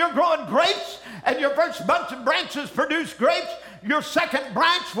vine. If you're growing grapes and your first bunch of branches produce grapes, your second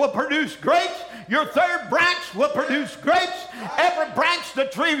branch will produce grapes. Your third branch will produce grapes. Every branch the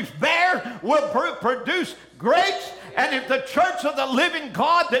trees bear will produce grapes. And if the church of the living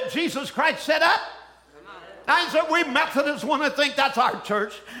God that Jesus Christ set up, I said we Methodists want to think that's our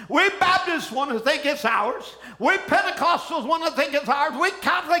church. We Baptists want to think it's ours. We Pentecostals want to think it's ours. We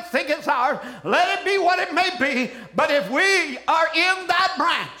Catholics think it's ours. Let it be what it may be. But if we are in that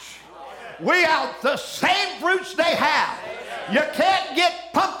branch, we have the same fruits they have. You can't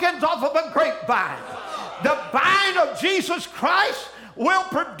get pumpkins off of a grapevine. The vine of Jesus Christ will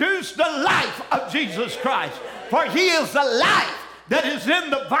produce the life of Jesus Christ. For he is the life that is in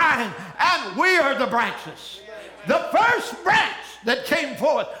the vine, and we are the branches. The first branch that came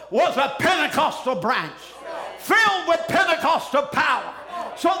forth was a Pentecostal branch, filled with Pentecostal power.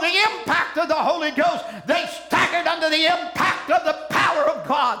 So the impact of the Holy Ghost, they staggered under the impact of the power of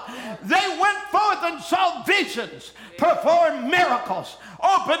God. They went forth and saw visions, performed miracles,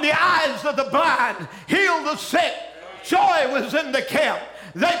 opened the eyes of the blind, healed the sick. Joy was in the camp.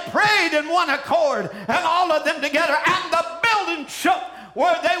 They prayed in one accord, and all of them together, and the building shook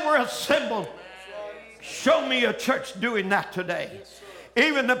where they were assembled. Show me a church doing that today.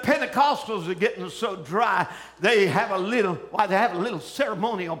 Even the Pentecostals are getting so dry, they have a little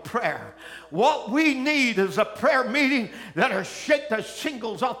ceremonial prayer. What we need is a prayer meeting that'll shake the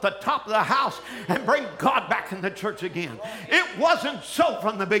shingles off the top of the house and bring God back in the church again. It wasn't so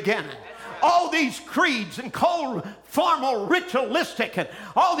from the beginning. All these creeds and cold, formal, ritualistic, and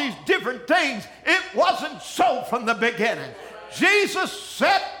all these different things, it wasn't so from the beginning. Jesus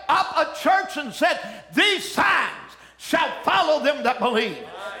set up a church and said, these signs shall follow them that believe.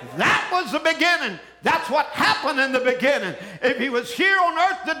 That was the beginning. That's what happened in the beginning. If he was here on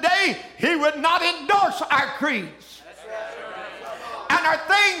earth today, he would not endorse our creeds and our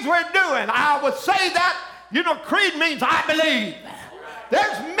things we're doing. I would say that, creed means I believe.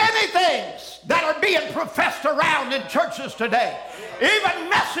 There's many things that are being professed around in churches today. Even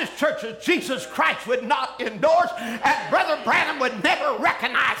message churches, Jesus Christ would not endorse, and Brother Branham would never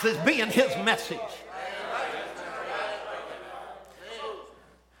recognize as being his message.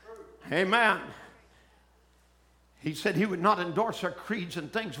 Amen. He said he would not endorse our creeds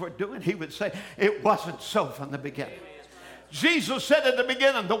and things we're doing. He would say it wasn't so from the beginning. Jesus said at the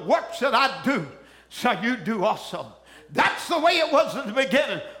beginning, the works that I do shall you do also. That's the way it was at the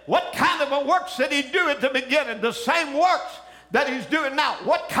beginning. What kind of a works did he do at the beginning? The same works that he's doing now.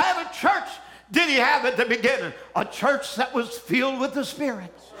 What kind of church did he have at the beginning? A church that was filled with the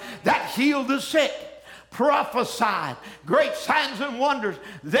Spirit, that healed the sick, prophesied, great signs and wonders.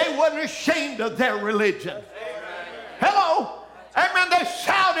 They weren't ashamed of their religion. Hello. Amen. They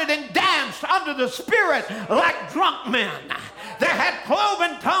shouted and danced under the Spirit like drunk men. They had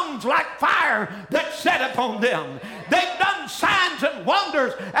cloven tongues like fire that set upon them. They've done signs and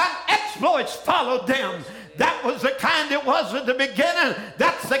wonders, and exploits followed them. That was the kind it was at the beginning.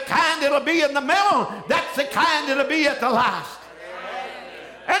 That's the kind it'll be in the middle. That's the kind it'll be at the last.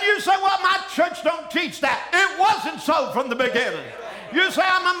 And you say, well, my church don't teach that. It wasn't so from the beginning. You say,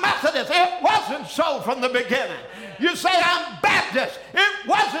 I'm a Methodist. It wasn't so from the beginning. You say, I'm Baptist. It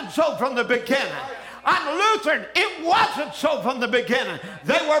wasn't so from the beginning. I'm Lutheran. It wasn't so from the beginning.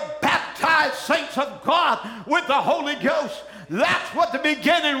 They were baptized saints of God with the Holy Ghost. That's what the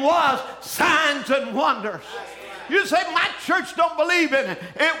beginning was, signs and wonders. You say, my church don't believe in it.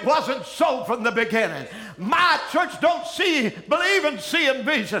 It wasn't so from the beginning. My church don't believe in seeing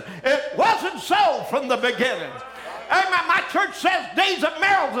vision. It wasn't so from the beginning. Amen. My church says days of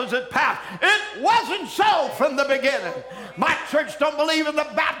miracles had passed. It wasn't so from the beginning. My church don't believe in the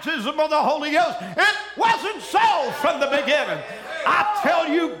baptism of the Holy Ghost. It wasn't so from the beginning. I tell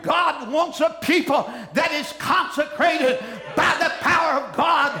you, God wants a people that is consecrated by the power of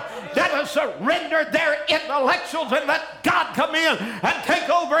God, that will surrender their intellectuals and let God come in and take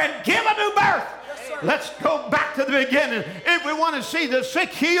over and give a new birth Let's go back to the beginning. If we want to see the sick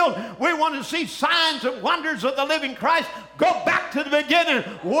healed, we want to see signs and wonders of the living Christ, go back to the beginning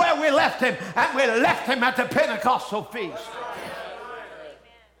where we left him. And we left him at the Pentecostal feast.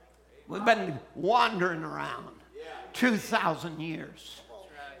 We've been wandering around 2,000 years.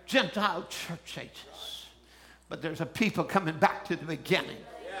 Gentile church ages. But there's a people coming back to the beginning.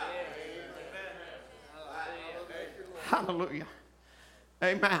 Hallelujah.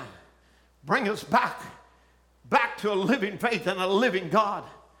 Amen. Bring us back to a living faith and a living God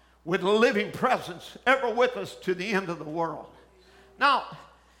with a living presence ever with us to the end of the world. Now,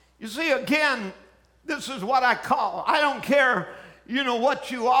 you see, again, this is what I call, I don't care,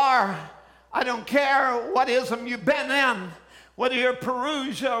 what you are. I don't care what ism you've been in, whether you're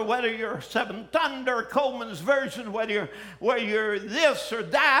Perusia or whether you're Seven Thunder, Coleman's Version, whether you're this or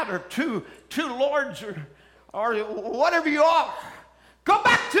that or two lords or whatever you are. Go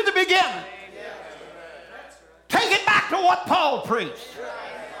back to the beginning. Take it back to what Paul preached.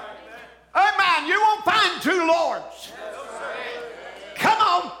 Amen. You won't find two lords. Come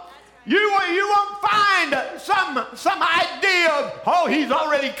on. You won't find some idea of, he's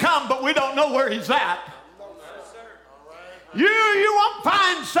already come, but we don't know where he's at. You won't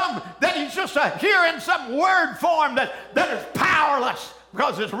find that he's just here in some word form that is powerless,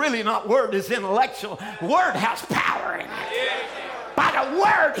 because it's really not word, it's intellectual. Word has power in it. By the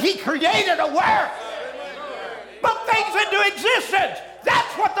word, he created a word. Put things into existence.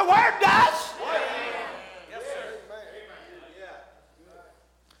 That's what the word does.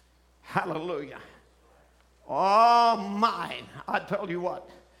 Hallelujah. Oh, mine. I tell you what,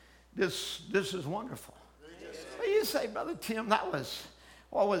 this is wonderful. You say, Brother Tim, that was,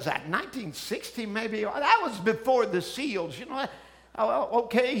 what was that, 1960 maybe? That was before the seals.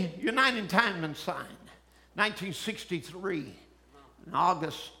 Okay, Uniting Time signed, 1963,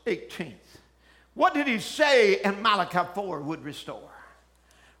 August 18th. What did he say in Malachi 4 would restore?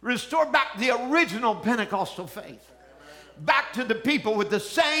 Restore back the original Pentecostal faith. Back to the people with the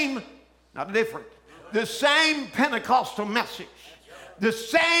same, not different, the same Pentecostal message, the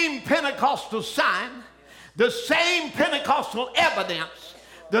same Pentecostal sign, the same Pentecostal evidence,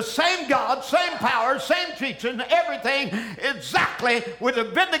 the same God, same power, same teaching, everything exactly with the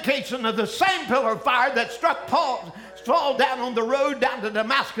vindication of the same pillar of fire that struck Saul down on the road down to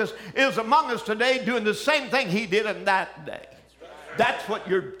Damascus is among us today doing the same thing he did in that day. That's what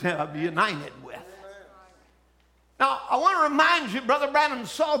you're united with. Now, I want to remind you, Brother Branham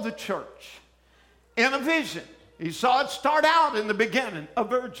saw the church in a vision. He saw it start out in the beginning, a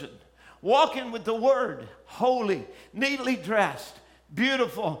virgin, walking with the word, holy, neatly dressed,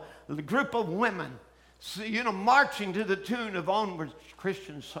 beautiful group of women, marching to the tune of Onward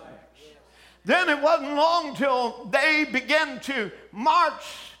Christian songs. Then it wasn't long till they began to march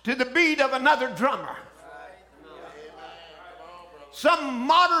to the beat of another drummer. Some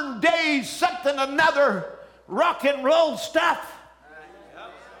modern day something another rock and roll stuff.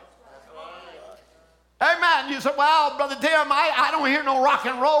 Amen. You say, well, Brother Tim, I don't hear no rock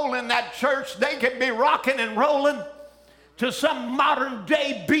and roll in that church. They can be rocking and rolling to some modern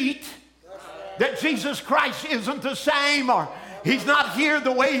day beat that Jesus Christ isn't the same, or he's not here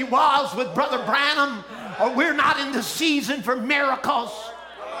the way he was with Brother Branham, or we're not in the season for miracles.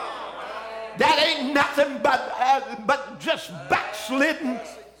 That ain't nothing but just backslidden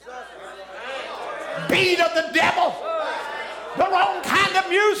beat of the devil, the wrong kind of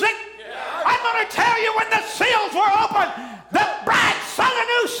music. I'm going to tell you, when the seals were open, the bride sung a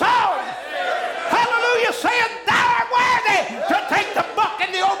new song. Hallelujah, saying, thou art worthy to take the book,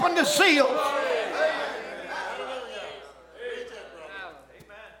 and they opened the seals.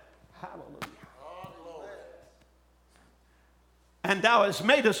 And thou hast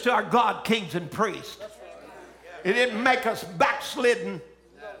made us to our God kings and priests. It didn't make us backslidden,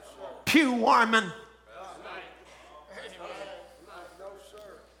 pew warming,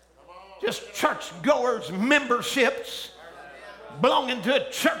 just church goers, memberships, belonging to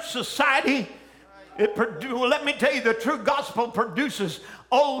a church society. Let me tell you, the true gospel produces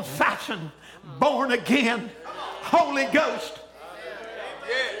old-fashioned, born again, Holy Ghost.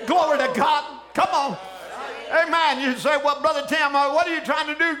 Glory to God. Come on. Amen. You say, well, Brother Tim, what are you trying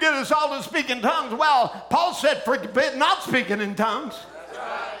to do? Get us all to speak in tongues. Well, Paul said, forbid not speaking in tongues.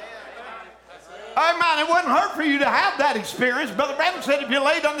 Amen. It wouldn't hurt for you to have that experience. Brother Branham said if you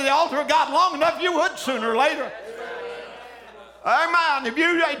laid under the altar of God long enough, you would sooner or later. Amen. If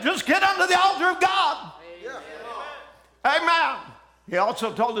you just get under the altar of God. Amen. He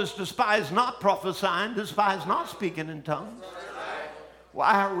also told us, despise not prophesying, despise not speaking in tongues.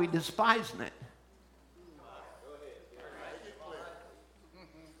 Why are we despising it?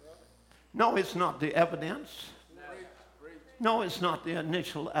 No, it's not the evidence. No, it's not the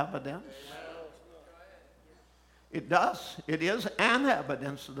initial evidence. It is an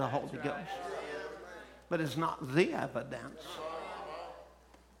evidence of the Holy Ghost. But it's not the evidence.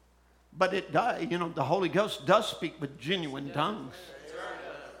 But it does, the Holy Ghost does speak with genuine tongues.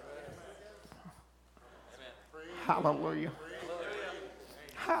 Hallelujah.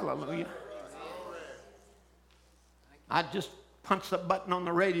 Hallelujah. I just punched the button on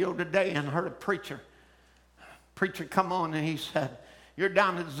the radio today and heard a preacher come on, and he said, you're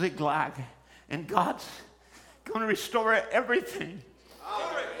down at Ziklag, and God's going to restore everything.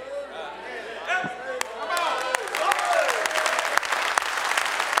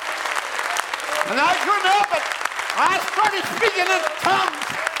 And I couldn't help it. I started speaking in tongues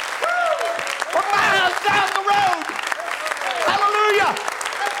for miles down the road. Hallelujah.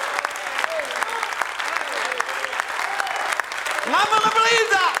 And I'm going to believe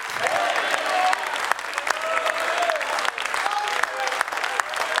that.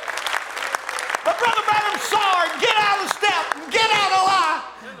 But Brother Branham saw her get out of step, get out of line.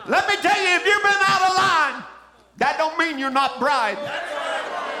 Let me tell you, if you've been out of line, that don't mean you're not bride.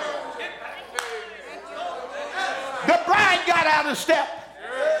 The bride got out of step.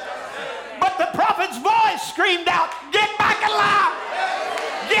 But the prophet's voice screamed out, get back in line.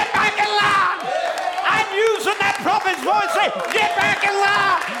 Get back in line. I'm using that prophet's voice to say, get back in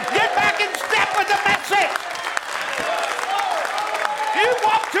line. Get back in step with the message. You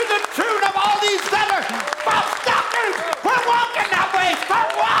walk to the tune of all these other false doctrines. We're walking that way.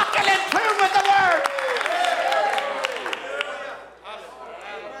 Start walking in tune with the word.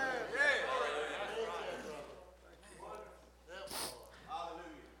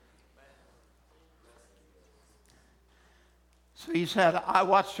 So he said, I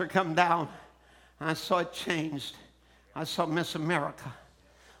watched her come down. I saw it changed. I saw Miss America.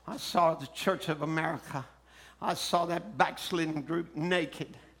 I saw the Church of America. I saw that backslidden group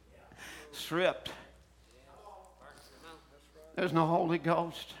naked, stripped. There's no Holy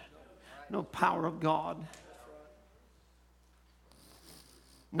Ghost, no power of God,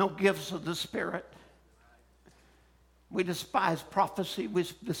 no gifts of the Spirit. We despise prophecy. We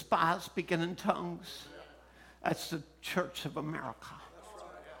despise speaking in tongues. That's the Church of America.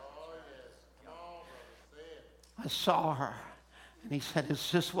 I saw her, and he said,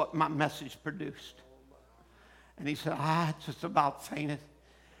 is this what my message produced? And he said, I just about fainted.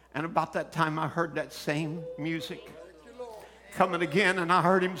 And about that time, I heard that same music coming again, and I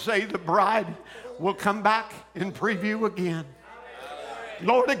heard him say, the bride will come back in preview again.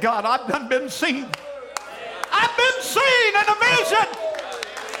 Lord of God, I've done been seen. I've been seen in a vision,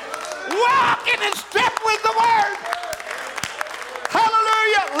 walking in step with the word.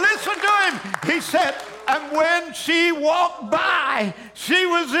 Hallelujah. Listen to him. He said, and when she walked by, she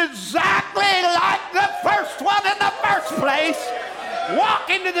was exactly like the first one in the first place,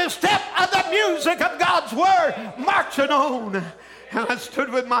 walking to the step of the music of God's word, marching on. And I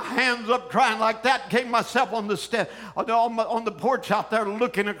stood with my hands up crying like that, came myself on the step, on the porch out there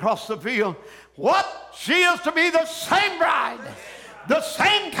looking across the field. What? She is to be the same bride, the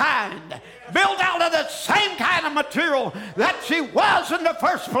same kind, built out of the same kind of material that she was in the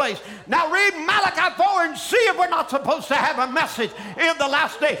first place. Now read Malachi 4 and see if we're not supposed to have a message in the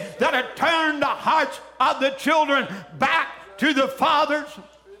last day that will turn the hearts of the children back to the fathers.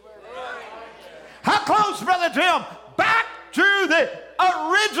 How close, Brother Tim? Back to the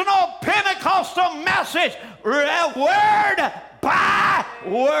original Pentecostal message, word by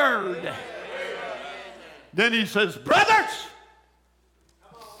word. Then he says, brothers,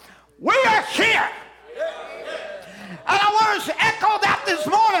 we are here. And I want to echo that this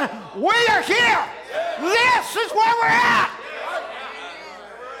morning. We are here. This is where we're at.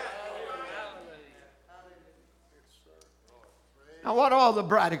 Now, what ought the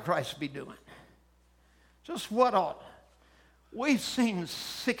bride of Christ be doing? Just what ought? We've seen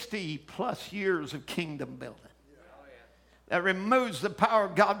 60 plus years of kingdom building that removes the power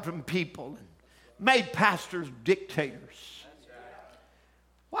of God from people and made pastors dictators.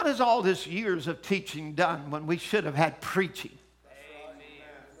 What has all this years of teaching done when we should have had preaching?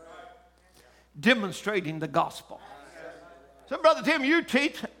 Demonstrating the gospel. So, Brother Tim, you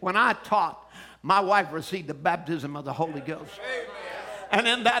teach. When I taught, my wife received the baptism of the Holy Ghost. And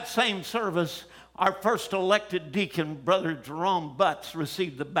in that same service, our first elected deacon, Brother Jerome Butts,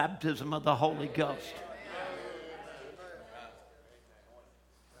 received the baptism of the Holy Ghost.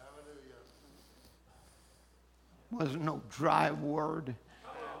 It wasn't no dry word.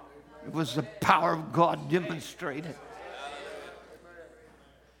 It was the power of God demonstrated.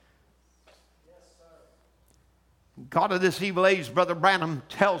 God of this evil age, Brother Branham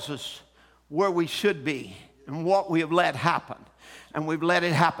tells us where we should be and what we have let happen. And we've let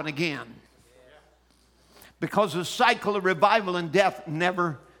it happen again. Because the cycle of revival and death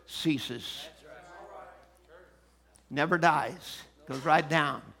never ceases. Never dies. Goes right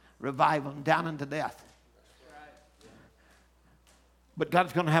down. Revival and down into death. But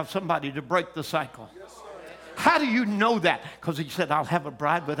God's going to have somebody to break the cycle. How do you know that? Because he said, I'll have a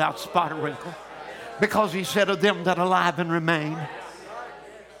bride without spot or wrinkle. Because he said, of them that are alive and remain.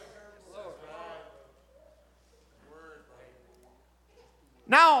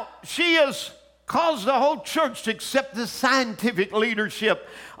 Now, she has caused the whole church to accept the scientific leadership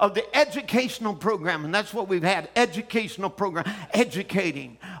of the educational program. And that's what we've had, educational program,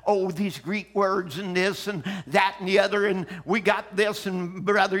 educating. Oh, these Greek words and this and that and the other, and we got this, and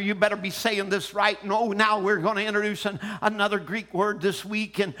brother, you better be saying this right. And oh, now we're going to introduce another Greek word this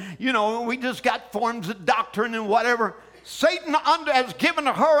week. And, you know, we just got forms of doctrine and whatever. Satan has given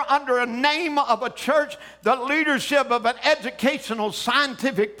her under a name of a church the leadership of an educational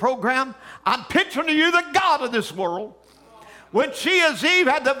scientific program. I'm picturing to you the God of this world. When she as Eve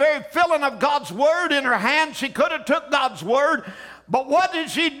had the very filling of God's word in her hand, she could have took God's word. But what did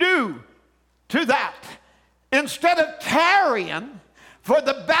she do to that? Instead of tarrying for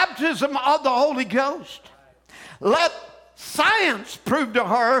the baptism of the Holy Ghost, let science prove to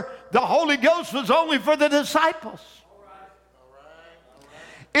her the Holy Ghost was only for the disciples.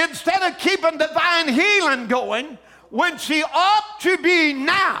 Instead of keeping divine healing going, when she ought to be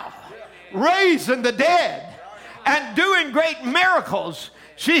now raising the dead and doing great miracles,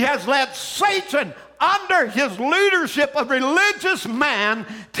 she has let Satan, under his leadership of religious man,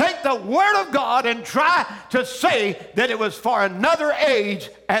 take the word of God and try to say that it was for another age,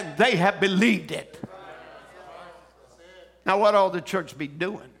 and they have believed it. Now, what ought the church be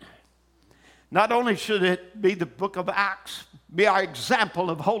doing? Not only should it be the book of Acts, be our example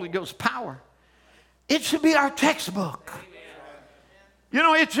of Holy Ghost power, it should be our textbook. You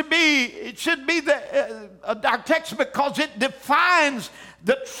know, it should be our textbook because it defines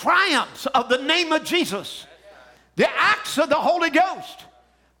the triumphs of the name of Jesus, the acts of the Holy Ghost.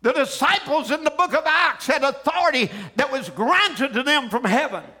 The disciples in the book of Acts had authority that was granted to them from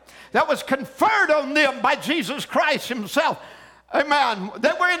heaven, that was conferred on them by Jesus Christ himself. Amen.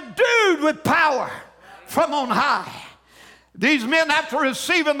 They were endued with power from on high. These men, after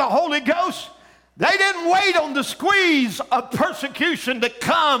receiving the Holy Ghost, they didn't wait on the squeeze of persecution to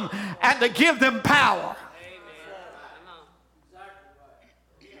come and to give them power.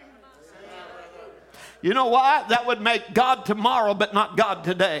 You know why? That would make God tomorrow, but not God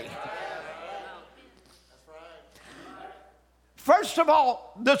today. First of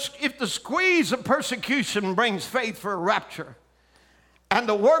all, if the squeeze of persecution brings faith for a rapture and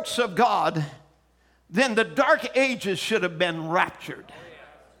the works of God, then the dark ages should have been raptured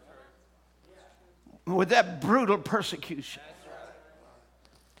with that brutal persecution.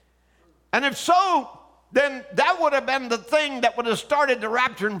 And if so, then that would have been the thing that would have started the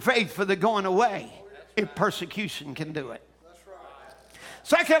rapture and faith for the going away, if persecution can do it.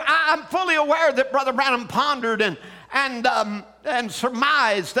 Second, I'm fully aware that Brother Branham pondered and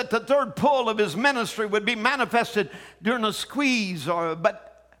surmised that the third pull of his ministry would be manifested during a squeeze, but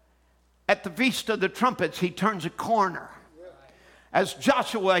at the Feast of the Trumpets, he turns a corner. As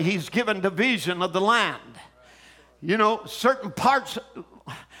Joshua, he's given division of the land. You know, certain parts,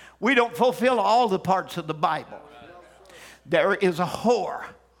 we don't fulfill all the parts of the Bible. There is a whore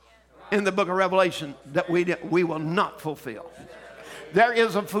in the book of Revelation that we will not fulfill. There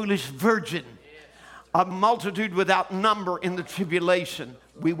is a foolish virgin, a multitude without number in the tribulation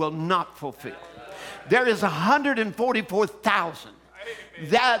we will not fulfill. There is 144,000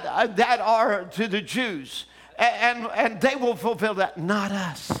 that are to the Jews, and they will fulfill that, not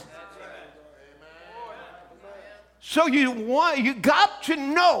us. So you got to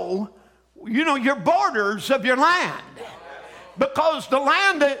know your borders of your land, because the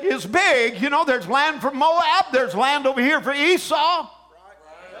land is big. You know, there's land for Moab, there's land over here for Esau.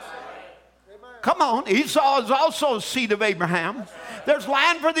 Come on, Esau is also a seed of Abraham. There's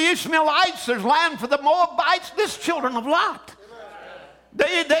land for the Ishmaelites, there's land for the Moabites, this children of Lot.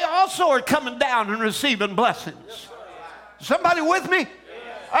 They also are coming down and receiving blessings. Somebody with me?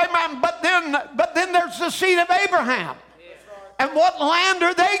 Amen. But then there's the seed of Abraham. And what land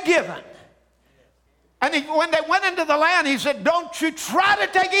are they given? And when they went into the land, he said, don't you try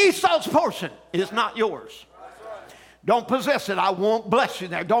to take Esau's portion. It's not yours. Don't possess it. I won't bless you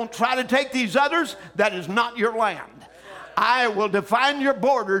there. Don't try to take these others. That is not your land. I will define your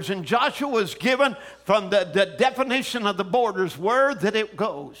borders. And Joshua was given from the definition of the borders where that it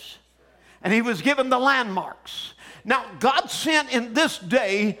goes. And he was given the landmarks. Now, God sent in this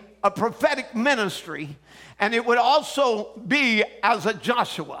day a prophetic ministry, and it would also be as a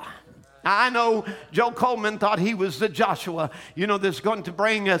Joshua. Now, I know Joe Coleman thought he was the Joshua, that's going to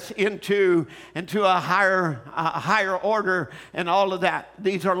bring us into a higher order and all of that.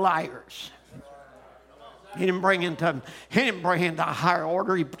 These are liars. He didn't bring into a higher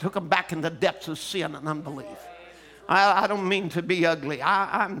order. He took them back in the depths of sin and unbelief. I don't mean to be ugly.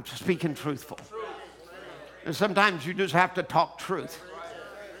 I'm speaking truthful. And sometimes you just have to talk truth.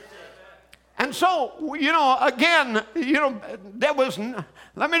 And so, again, there was,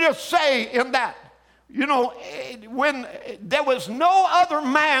 let me just say in that, when there was no other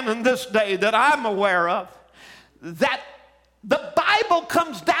man in this day that I'm aware of, that the Bible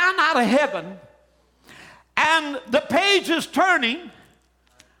comes down out of heaven and the page is turning,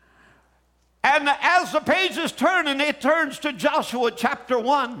 and as the page is turning, it turns to Joshua chapter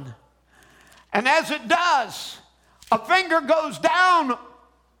 1. And as it does, a finger goes down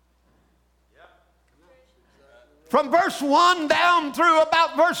from verse 1 down through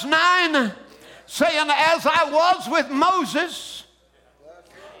about verse 9, saying, as I was with Moses,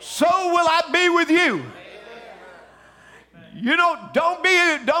 so will I be with you.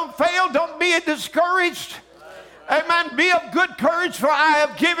 Don't fail, don't be discouraged. Amen. Be of good courage, for I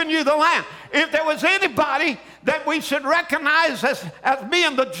have given you the land. If there was anybody that we should recognize as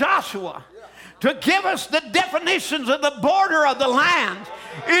being the Joshua, to give us the definitions of the border of the land,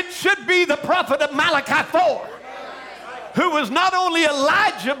 it should be the prophet of Malachi 4. Who was not only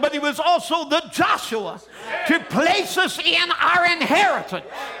Elijah, but he was also the Joshua to place us in our inheritance.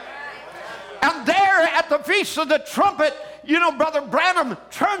 And there at the Feast of the Trumpet, Brother Branham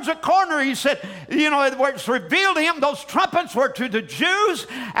turns a corner. He said, it's revealed to him those trumpets were to the Jews,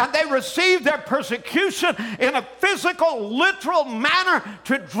 and they received their persecution in a physical, literal manner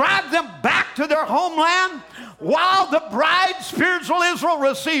to drive them back to their homeland, while the bride, spiritual Israel,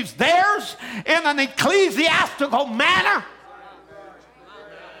 receives theirs in an ecclesiastical manner.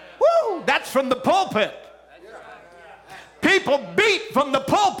 Woo! That's from the pulpit. People beat from the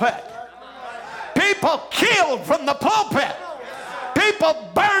pulpit. People killed from the pulpit. People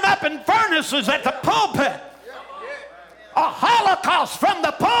burned up in furnaces at the pulpit. A Holocaust from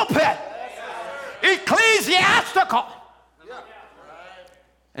the pulpit. Ecclesiastical.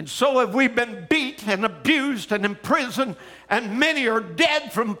 And so have we been beat and abused and imprisoned, and many are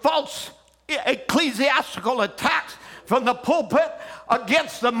dead from false ecclesiastical attacks from the pulpit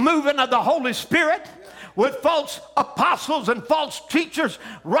against the moving of the Holy Spirit, with false apostles and false teachers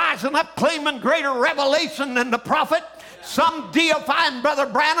rising up claiming greater revelation than the prophet, some deifying Brother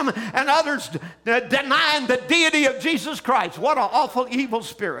Branham and others denying the deity of Jesus Christ. What an awful evil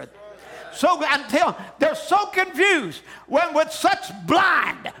spirit. So until they're so confused when with such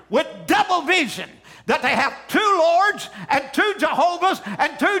blind, with double vision, that they have two Lords and two Jehovahs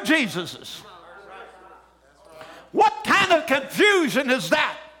and two Jesuses. What kind of confusion is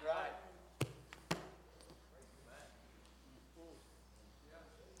that?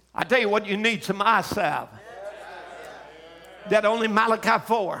 I tell you what, you need some eye salve that only Malachi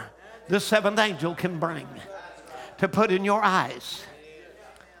 4, the seventh angel, can bring to put in your eyes.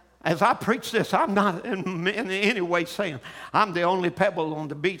 As I preach this, I'm not in any way saying I'm the only pebble on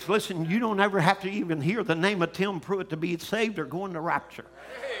the beach. Listen, you don't ever have to even hear the name of Tim Pruitt to be saved or go into rapture.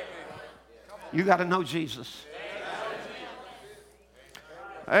 You got to know Jesus.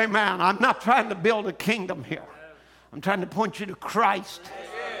 Amen. I'm not trying to build a kingdom here. I'm trying to point you to Christ.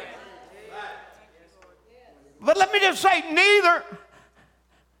 But let me just say, neither.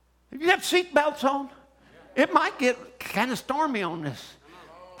 If you have seatbelts on, it might get kind of stormy on this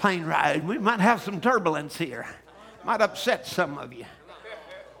plane ride. We might have some turbulence here. Might upset some of you.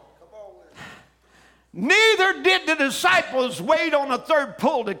 Neither did the disciples wait on a third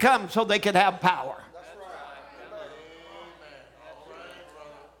pull to come so they could have power.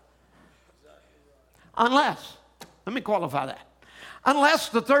 Unless, let me qualify that. Unless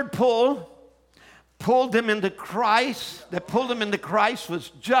the third pull pulled them into Christ, that pulled them into Christ was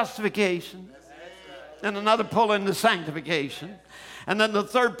justification, and another pull into sanctification. And then the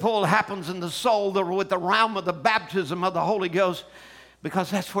third pull happens in the soul with the realm of the baptism of the Holy Ghost,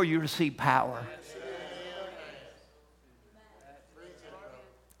 because that's where you receive power.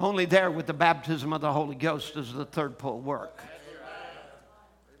 Only there with the baptism of the Holy Ghost does the third pull work.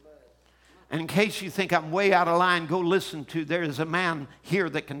 And in case you think I'm way out of line, go listen to, there is a man here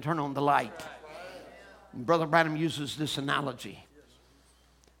that can turn on the light. And Brother Branham uses this analogy.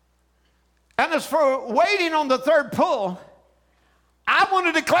 And as for waiting on the third pull, I want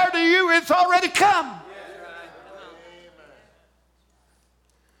to declare to you it's already come.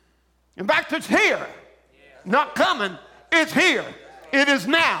 In fact, it's here. Not coming, it's here. It is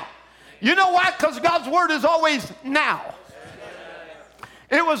now. You know why? Because God's word is always now.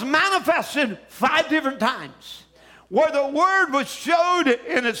 It was manifested 5 different times. Where the word was showed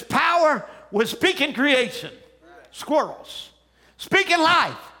in its power was speaking creation, squirrels. Speaking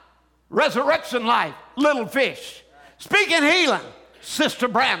life, resurrection life, little fish. Speaking healing, Sister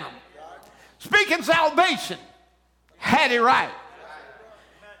Branham. Speaking salvation, Hattie Wright.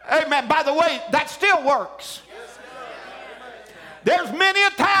 Amen. By the way, that still works. There's many a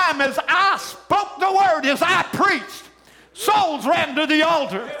time as I spoke the word, as I preached, souls ran to the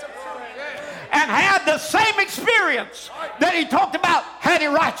altar and had the same experience that he talked about Hattie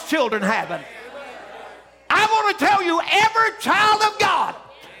Wright's children having. I want to tell you, every child of God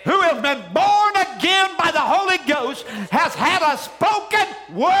who has been born again by the Holy Ghost has had a spoken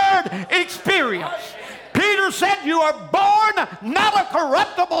word experience. Peter said, you are born not of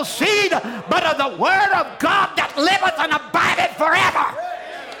corruptible seed, but of the word of God that liveth and abideth forever.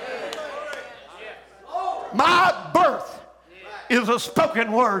 My birth is a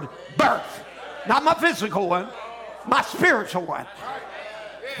spoken word birth. Not my physical one, my spiritual one.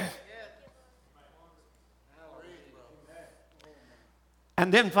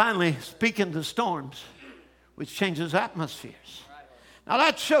 And then finally, speaking to storms, which changes atmospheres. Now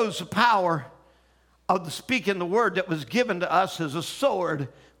that shows the power of the speaking the word that was given to us as a sword,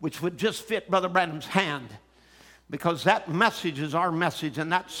 which would just fit Brother Branham's hand. Because that message is our message,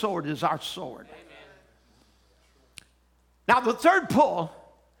 and that sword is our sword. Now the third pull,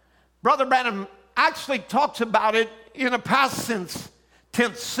 Brother Branham actually talks about it in a past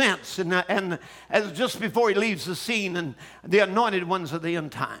tense sense, and as just before he leaves the scene and the anointed ones of the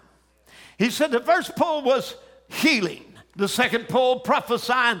end time. He said the first pull was healing. The second pull,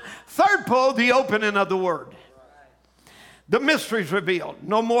 prophesying. Third pull, the opening of the word. The mysteries revealed.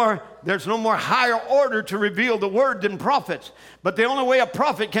 There's no more higher order to reveal the word than prophets. But the only way a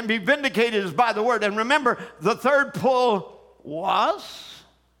prophet can be vindicated is by the word. And remember, the third pull was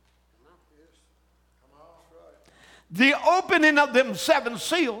the opening of them 7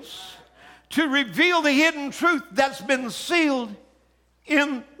 seals to reveal the hidden truth that's been sealed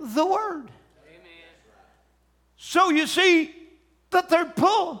in the word. So you see, the third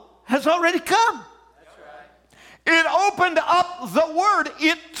pull has already come. It opened up the word.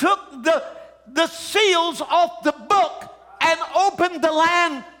 It took the seals off the book and opened the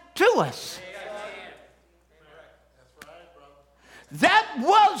land to us. That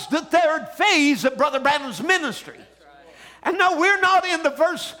was the third phase of Brother Branham's ministry. And no, we're not in the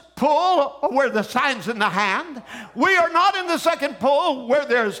first pull where the sign's in the hand. We are not in the second pull where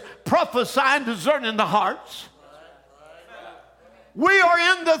there's prophesying, discerning the hearts. We are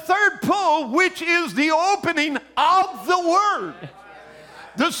in the third pull, which is the opening of the word.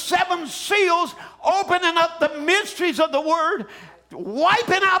 The 7 seals opening up the mysteries of the word,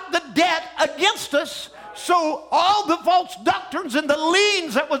 wiping out the debt against us. So all the false doctrines and the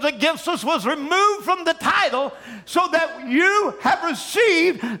liens that was against us was removed from the title, so that you have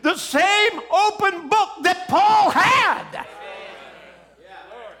received the same open book that Paul had.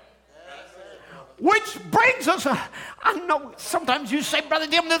 Which brings us, I know sometimes you say, Brother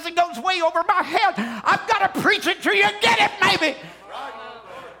Jim, this goes way over my head. I've got to preach it till you get it, maybe.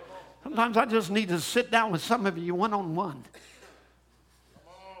 Sometimes I just need to sit down with some of you one-on-one.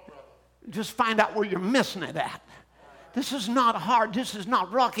 Just find out where you're missing it at. This is not hard. This is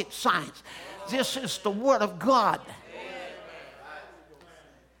not rocket science. This is the Word of God.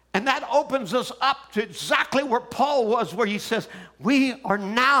 And that opens us up to exactly where Paul was, where he says, we are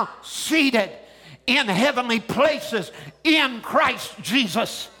now seated in heavenly places in Christ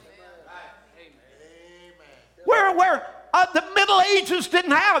Jesus. Where the Middle Ages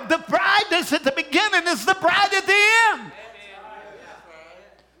didn't have. The bride that's at the beginning is the bride at the end.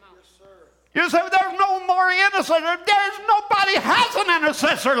 You say, there's no more intercessor. There's nobody has an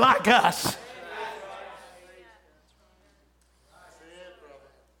intercessor like us.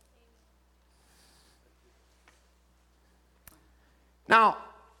 Now,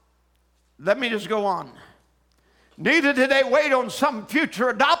 let me just go on. Neither did they wait on some future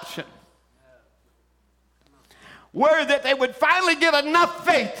adoption, where that they would finally get enough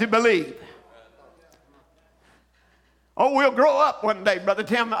faith to believe. Oh, we'll grow up one day, Brother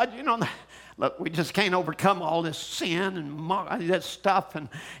Tim. Look, we just can't overcome all this sin and this stuff. And,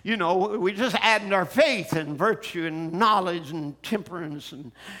 we just add our faith and virtue and knowledge and temperance.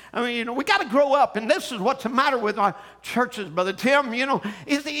 And, we got to grow up. And this is what's the matter with our churches, Brother Tim.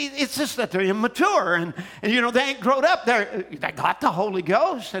 It's just that they're immature. And they ain't grown up. They got the Holy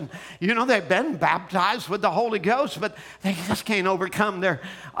Ghost. And, they've been baptized with the Holy Ghost. But they just can't overcome their,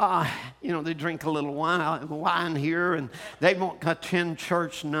 they drink a little wine here. And they won't attend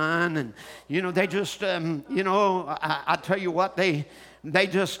church none. And, they just, I tell you what, they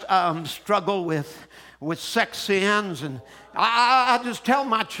just struggle with sex sins. And I just tell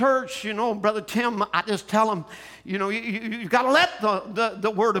my church, Brother Tim, I just tell them, you've got to let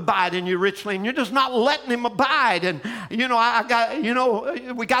the word abide in you richly, and you're just not letting him abide. And,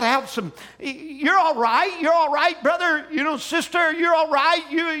 we got to have some, you're all right, brother, sister, you're all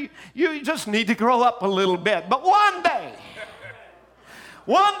right. You just need to grow up a little bit. But one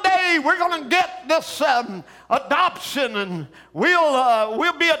day we're going to get this adoption, and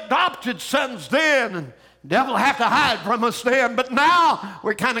we'll be adopted sons then, and the devil will have to hide from us then. But now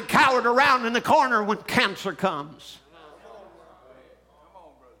we're kind of cowered around in the corner when cancer comes.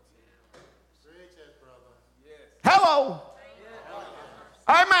 Hello.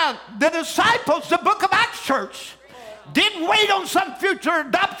 Amen. The disciples, the book of Acts church, didn't wait on some future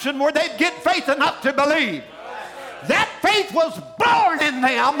adoption where they'd get faith enough to believe. That faith was born in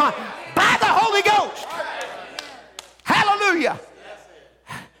them by the Holy Ghost. Hallelujah.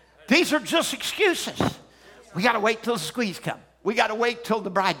 These are just excuses. We got to wait till the squeeze comes. We got to wait till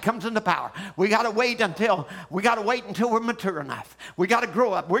the bride comes into power. We got to wait until we're mature enough. We got to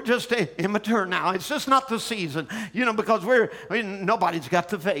grow up. We're just immature now. It's just not the season, because nobody's got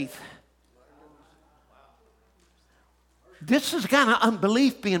the faith. This is kind of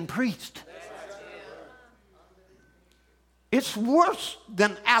unbelief being preached. It's worse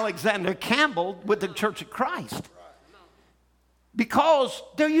than Alexander Campbell with the Church of Christ, because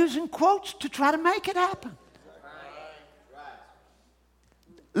they're using quotes to try to make it happen.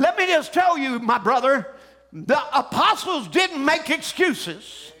 Let me just tell you, my brother, the apostles didn't make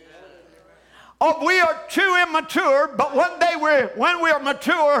excuses. Oh, we are too immature, but one day when we are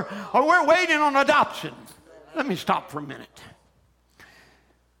mature, or we're waiting on adoption. Let me stop for a minute.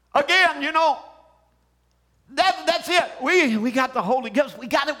 Again, that's it. We got the Holy Ghost. We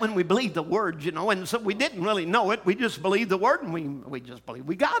got it when we believed the word, and so we didn't really know it. We just believed the word, and we just believed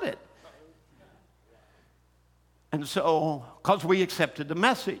we got it. And so, because we accepted the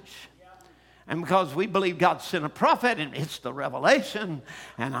message, and because we believe God sent a prophet, and it's the revelation,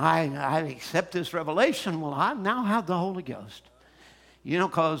 and I accept this revelation, well, I now have the Holy Ghost.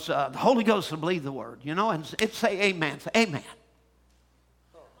 Because the Holy Ghost will believe the word, and it's say amen. Say amen.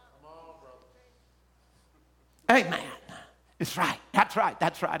 Amen. It's right. That's right.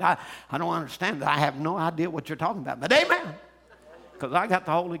 That's right. I don't understand that. I have no idea what you're talking about. But amen. Because I got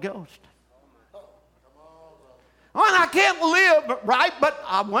the Holy Ghost. Well, I can't live right,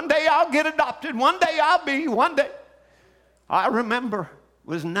 but one day I'll get adopted. One day I remember it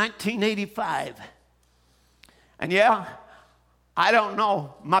was 1985. And I don't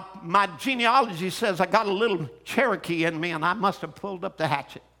know. My genealogy says I got a little Cherokee in me, and I must have pulled up the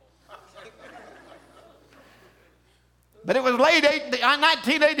hatchet. But it was late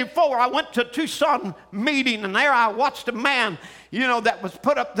 1984. I went to a Tucson meeting, and there I watched a man, that was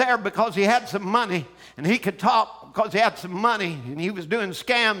put up there because he had some money, and he could talk because he had some money, and he was doing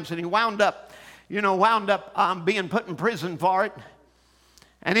scams, and he wound up being put in prison for it.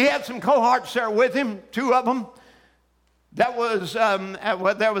 And he had some cohorts there with him, two of them. There was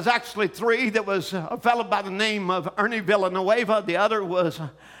actually three. There was a fellow by the name of Ernie Villanueva. The other was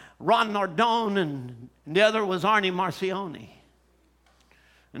Ron Nardone, and the other was Arnie Marcioni.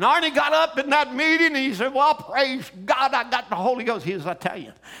 And Arnie got up in that meeting, and he said, well, praise God, I got the Holy Ghost. He was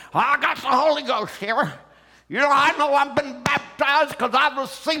Italian. I got the Holy Ghost here. I know I've been baptized because I've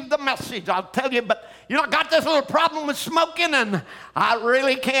received the message, I'll tell you. But, I got this little problem with smoking, and I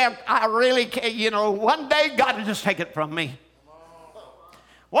really can't. One day God will just take it from me.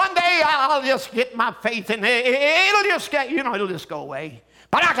 One day I'll just get my faith, and it'll just go away.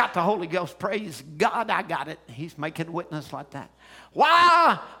 But I got the Holy Ghost. Praise God, I got it. He's making a witness like that.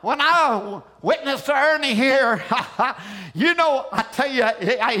 Why, when I witnessed to Ernie here, I tell you,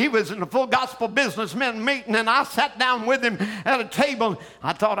 he was in the full gospel businessmen meeting, and I sat down with him at a table.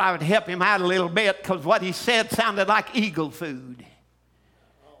 I thought I would help him out a little bit because what he said sounded like eagle food.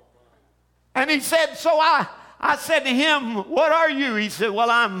 And he said, so I said to him, what are you? He said, well,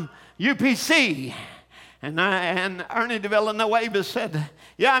 I'm UPC. And Ernie de Villanueva said,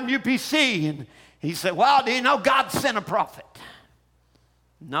 yeah, I'm UPC. And he said, well, do you know God sent a prophet?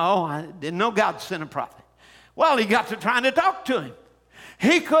 No, I didn't know God sent a prophet. Well, he got to trying to talk to him.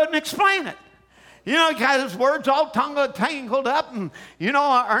 He couldn't explain it. You know, he got his words all tangled up, and, you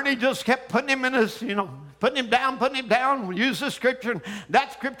know, Ernie just kept putting him in his, you know, putting him down, use this scripture and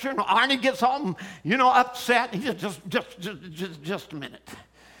that scripture, and Arnie gets all, you know, upset. He said, just a minute.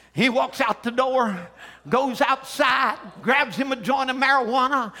 He walks out the door, goes outside, grabs him a joint of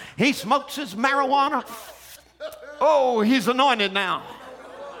marijuana. He smokes his marijuana. Oh, he's anointed now.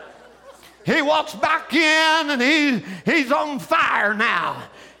 He walks back in, and he's on fire now.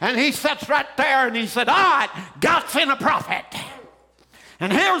 And he sits right there, and he said, all right, God sent a prophet.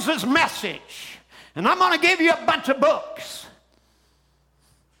 And here's his message. And I'm going to give you a bunch of books.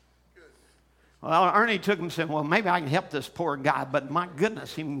 Well, Ernie took him and said, well, maybe I can help this poor guy. But my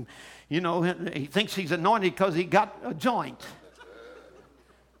goodness, he thinks he's anointed because he got a joint.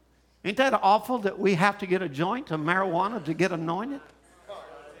 Ain't that awful that we have to get a joint of marijuana to get anointed?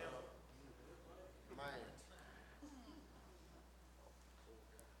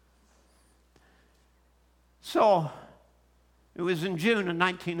 So it was in June of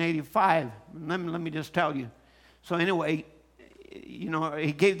 1985. Let me just tell you. So anyway, you know,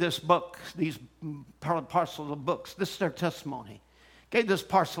 he gave this book, these parcels of books. This is their testimony. Gave this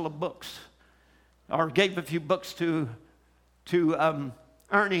parcel of books, or gave a few books to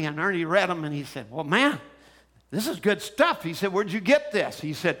Ernie, and Ernie read them, and he said, well, man, this is good stuff. He said, where'd you get this?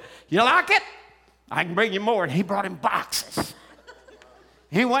 He said, you like it? I can bring you more. And he brought him boxes.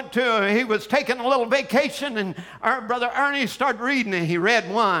 He was taking a little vacation, and our brother Ernie started reading it. He read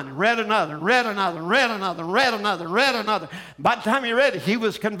one, read another, read another, read another, read another, read another. By the time he read it, he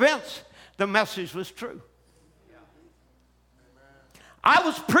was convinced the message was true. I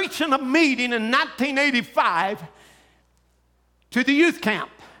was preaching a meeting in 1985 to the youth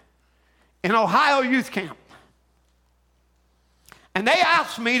camp, in Ohio youth camp. And they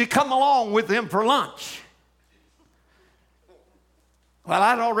asked me to come along with them for lunch. Well,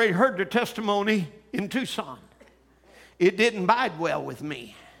 I'd already heard the testimony in Tucson. It didn't bide well with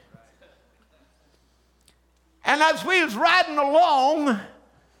me. And as we was riding along,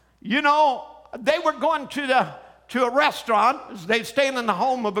 you know, they were going to a restaurant. They staying in the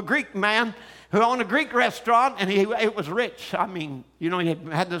home of a Greek man who owned a Greek restaurant, and it was rich. I mean, you know, he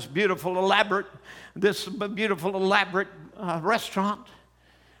had this beautiful, elaborate restaurant,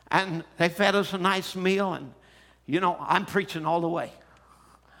 and they fed us a nice meal, and, you know, I'm preaching all the way.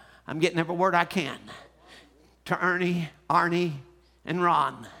 I'm getting every word I can to Ernie, Arnie, and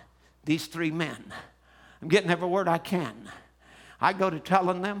Ron, these three men. I'm getting every word I can. I go to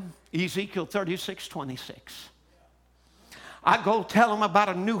telling them Ezekiel 36:26. I go tell them about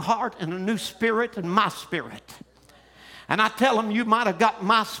a new heart and a new spirit and my spirit. And I tell them, you might have got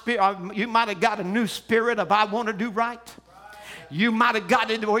my spirit, you might have got a new spirit of I want to do right. You might have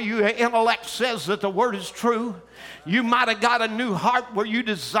got it where your intellect says that the word is true. You might have got a new heart where you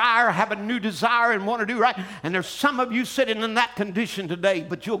have a new desire and want to do right. And there's some of you sitting in that condition today,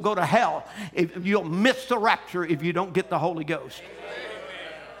 but you'll go to hell. You'll miss the rapture if you don't get the Holy Ghost.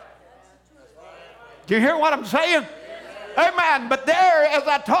 Do you hear what I'm saying? Amen. But there, as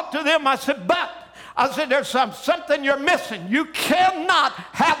I talked to them, I said, there's something you're missing. You cannot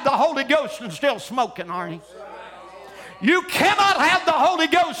have the Holy Ghost and still smoking, Arnie. You cannot have the Holy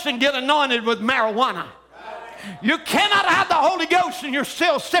Ghost and get anointed with marijuana. You cannot have the Holy Ghost and you're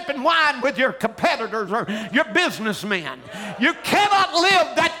still sipping wine with your competitors or your businessmen. You cannot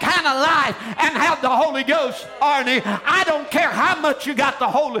live that kind of life and have the Holy Ghost, Arnie. I don't care how much you got the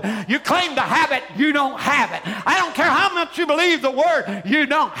Holy. You claim to have it, you don't have it. I don't care how much you believe the Word, you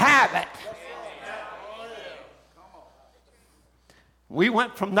don't have it. We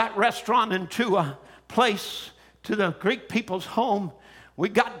went from that restaurant into a place, to the Greek people's home. We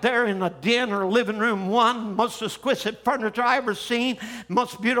got there in a den or living room one, most exquisite furniture I ever seen,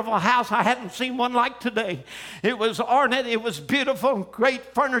 most beautiful house. I hadn't seen one like today. It was ornate, it was beautiful, great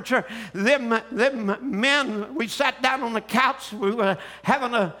furniture. Them men, we sat down on the couch. We were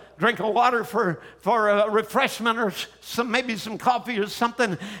having a drink of water for a refreshment or maybe some coffee or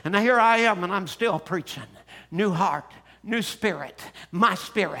something. And here I am, and I'm still preaching. New heart. New spirit, my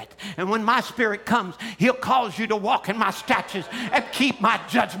spirit. And when my spirit comes, he'll cause you to walk in my statutes and keep my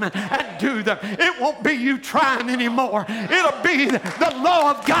judgment and do them. It won't be you trying anymore. It'll be the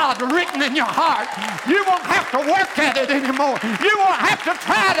law of God written in your heart. You won't have to work at it anymore. You won't have to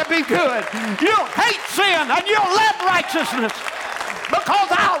try to be good. You'll hate sin and you'll love righteousness because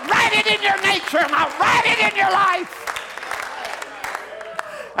I'll write it in your nature and I'll write it in your life.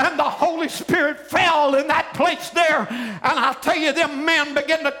 and the Holy Spirit fell in that place there. And I'll tell you, them men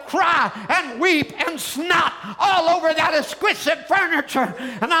began to cry and weep and snot all over that exquisite furniture.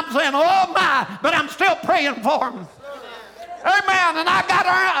 And I'm saying, oh my, but I'm still praying for them. Amen. And I got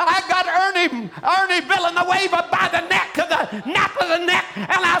Ernie Villanueva by the nape of the neck,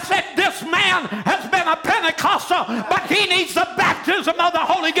 and I said, this man has been a Pentecostal, but he needs the baptism of the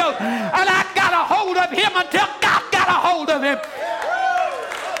Holy Ghost. And I got a hold of him until God got a hold of him.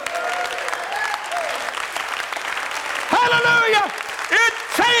 Hallelujah. It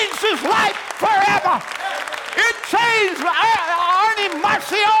changed his life forever. It changed Ernie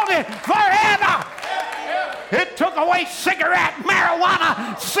Marcioni forever. It took away cigarette,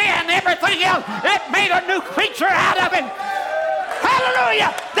 marijuana, sin, everything else. It made a new creature out of him.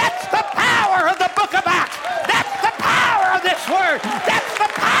 Hallelujah. That's the power of the book of Acts. That's the power of this word. That's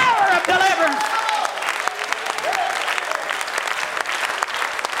the power of deliverance.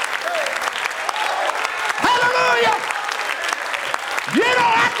 Hallelujah. You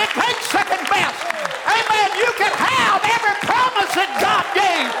don't have to take second best. Amen. You can have every promise that God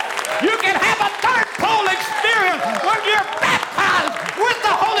gave. You can have a third pole experience when you're baptized with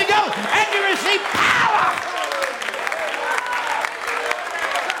the Holy Ghost and you receive power.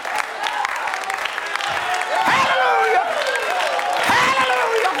 Hallelujah.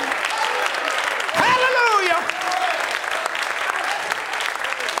 Hallelujah. Hallelujah.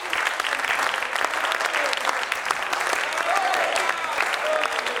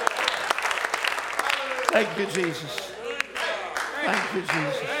 Thank you, Jesus. Thank you,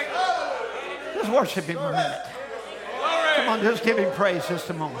 Jesus. Just worship him a minute. Come on, just give him praise just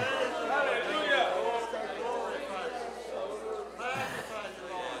a moment.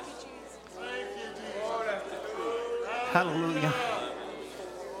 Hallelujah.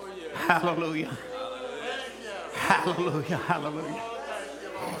 Hallelujah. Hallelujah. Hallelujah.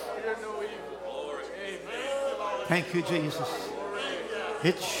 Thank you, Jesus.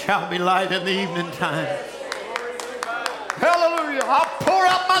 It shall be light in the evening time. Hallelujah. I'll pour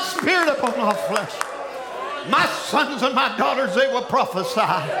out my spirit upon all flesh. My sons and my daughters, they will prophesy.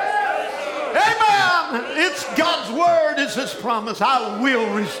 Amen. It's God's word. It's his promise. I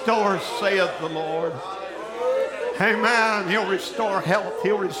will restore, saith the Lord. Amen. He'll restore health.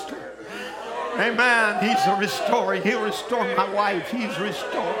 He'll restore. Amen. He's a restorer. He'll restore my wife. He's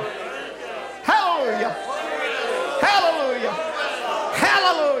restored. Hallelujah. Hallelujah.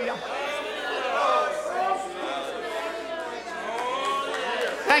 Hallelujah.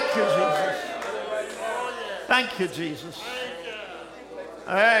 Thank you, Jesus. Thank you, Jesus.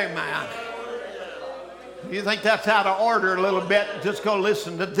 Amen. You think that's out of order a little bit? Just go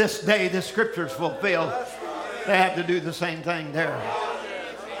listen to this day the scriptures fulfilled. They have to do the same thing there.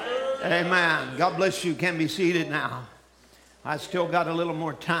 Amen. God bless you. Can be seated now. I still got a little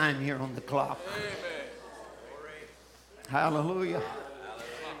more time here on the clock. Hallelujah.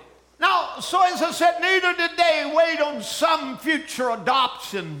 Now, so as I said, neither did they wait on some future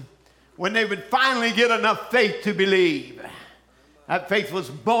adoption when they would finally get enough faith to believe. That faith was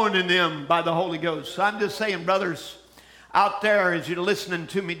born in them by the Holy Ghost. So I'm just saying, brothers, out there as you're listening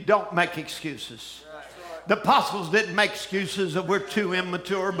to me, don't make excuses. The apostles didn't make excuses that we're too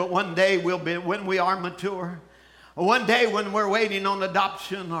immature, but one day we'll be, when we are mature, or one day when we're waiting on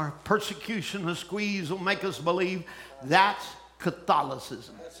adoption or persecution, a squeeze will make us believe. That's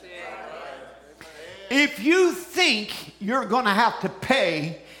Catholicism. If you think you're going to have to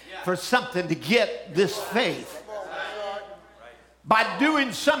pay for something to get this faith, by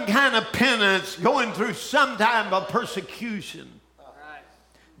doing some kind of penance, going through some type of persecution,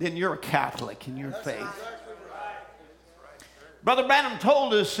 then you're a Catholic in your faith. Brother Branham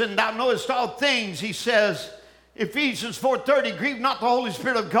told us, and thou knowest all things, he says, Ephesians 4:30, grieve not the Holy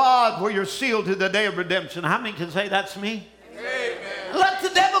Spirit of God, where you're sealed to the day of redemption. How many can say that's me? Amen. Let the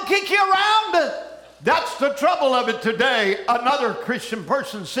devil kick you around. That's the trouble of it today. Another Christian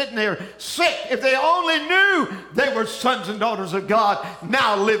person sitting there sick. If they only knew they were sons and daughters of God,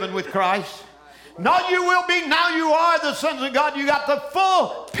 now living with Christ. Now you will be, now you are the sons of God. You got the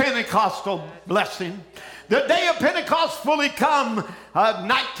full Pentecostal blessing. The day of Pentecost fully come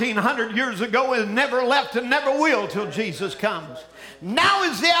 1900 years ago and never left and never will till Jesus comes. Now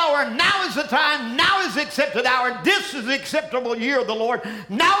is the hour, now is the time, now is the accepted hour. This is the acceptable year of the Lord.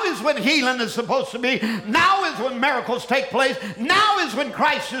 Now is when healing is supposed to be. Now is when miracles take place. Now is when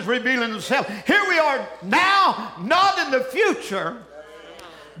Christ is revealing himself. Here we are now, not in the future.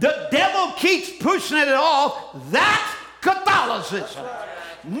 The devil keeps pushing it off. That's Catholicism.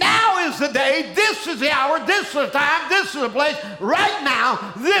 Now is the day, this is the hour, this is the time, this is the place. Right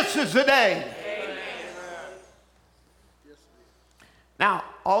now, this is the day. Now,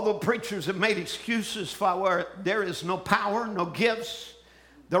 although preachers have made excuses for where there is no power, no gifts,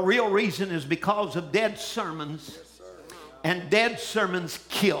 the real reason is because of dead sermons, and dead sermons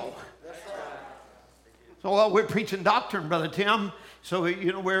kill. So, well, we're preaching doctrine, Brother Tim. So,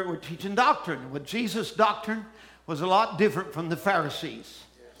 you know, we're teaching doctrine. Well, Jesus' doctrine was a lot different from the Pharisees.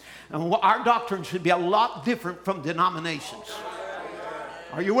 And our doctrine should be a lot different from denominations.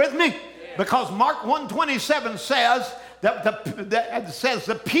 Are you with me? Because Mark 1:27 says that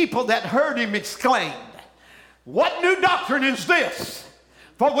the people that heard him exclaimed, "What new doctrine is this?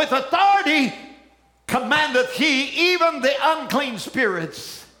 For with authority commandeth he even the unclean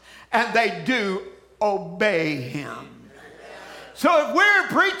spirits, and they do obey him." So if we're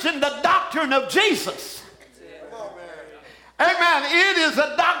preaching the doctrine of Jesus, amen, it is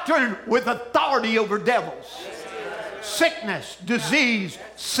a doctrine with authority over devils, sickness, disease,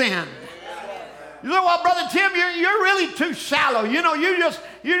 sin. You know what, Brother Tim, you're really too shallow. You know, you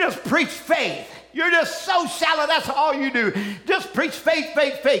just preach faith. You're just so shallow, that's all you do. Just preach faith,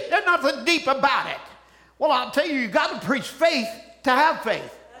 faith, faith. There's nothing deep about it. Well, I'll tell you got to preach faith to have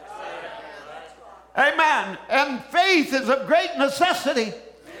faith. Amen. And faith is of great necessity,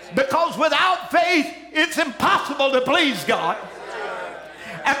 because without faith, it's impossible to please God.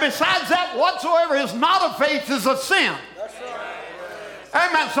 And besides that, whatsoever is not of faith is a sin.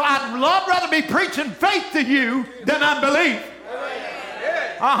 Amen. So I'd love rather be preaching faith to you than unbelief.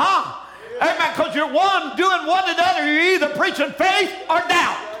 Amen. Because you're doing one or the other. You're either preaching faith or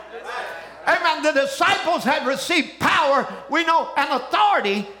doubt. Amen. The disciples had received power, we know, and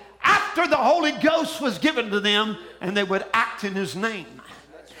authority after the Holy Ghost was given to them, and they would act in his name.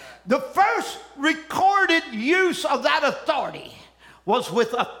 The first recorded use of that authority was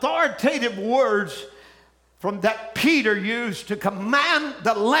with authoritative words from that Peter used to command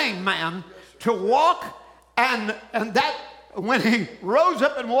the lame man to walk, and that when he rose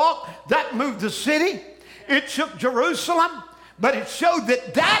up and walked, that moved the city. It shook Jerusalem, but it showed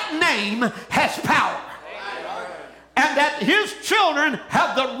that that name has power, and that his children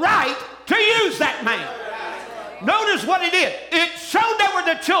have the right to use that name. Notice what it did. It showed they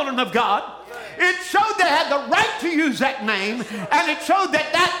were the children of God. It showed they had the right to use that name, and it showed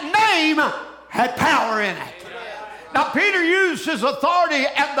that that name had power in it. Now, Peter used his authority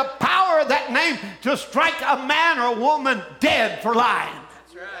and the power of that name to strike a man or a woman dead for lying.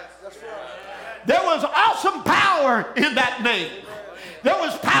 There was awesome power in that name. There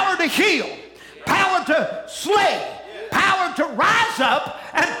was power to heal, power to slay, power to rise up,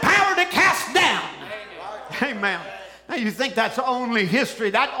 and power to cast down. Amen. Now you think that's only history.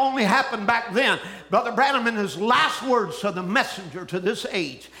 That only happened back then. Brother Branham, in his last words to the messenger to this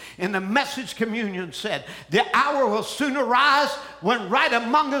age, in the message communion, said, "The hour will soon arise when right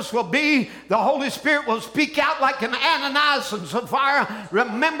among us will be, the Holy Spirit will speak out like an Ananias and Sapphira.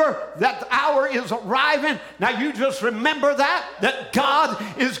 Remember that the hour is arriving." Now you just remember that God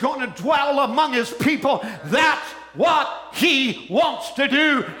is going to dwell among his people. That's what he wants to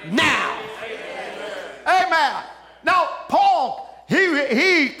do now. Amen. Now, Paul,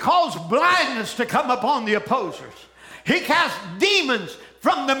 he caused blindness to come upon the opposers. He cast demons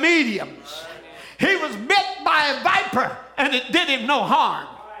from the mediums. He was bit by a viper, and it did him no harm.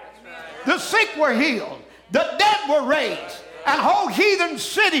 The sick were healed. The dead were raised. And whole heathen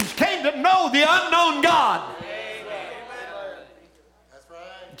cities came to know the unknown God.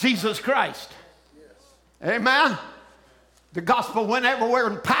 Jesus Christ. Amen. The gospel went everywhere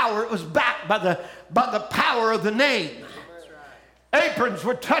in power. It was backed by the power of the name. Aprons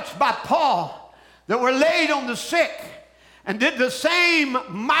were touched by Paul that were laid on the sick, and did the same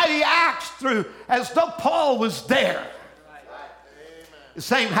mighty acts through as though Paul was there. The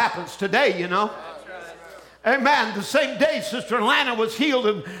same happens today, you know. Amen. The same day Sister Lana was healed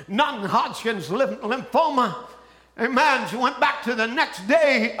of non-Hodgkin's lymphoma. Amen. She went back to the next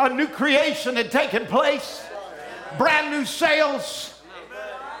day. A new creation had taken place. Brand new sales,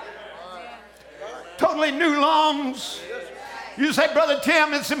 totally new lungs. You say, "Brother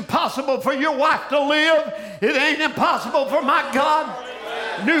Tim, it's impossible for your wife to live." It ain't impossible for my God.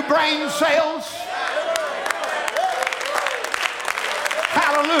 New brain cells.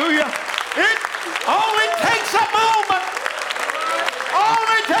 Hallelujah. It only takes a moment.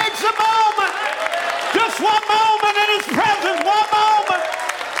 Only takes a moment. Just one moment in his presence. One moment.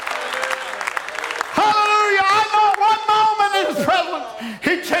 Hallelujah. I know one moment in his presence,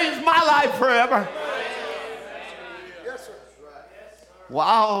 he changed my life forever.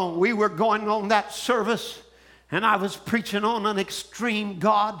 While we were going on that service, and I was preaching on an extreme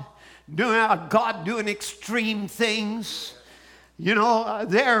God, doing extreme things. You know,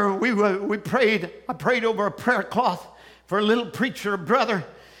 there we prayed. I prayed over a prayer cloth for a little preacher brother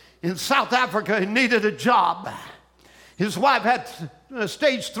in South Africa who needed a job. His wife had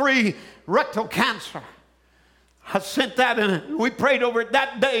stage 3 rectal cancer. I sent that in. We prayed over it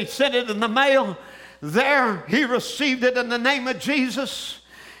that day, sent it in the mail. There, he received it in the name of Jesus.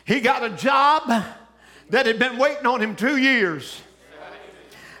 He got a job that had been waiting on him 2 years.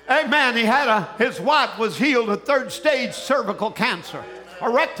 Amen. His wife was healed of 3rd stage cervical cancer,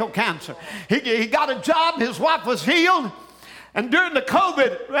 or rectal cancer. He got a job. His wife was healed. And during the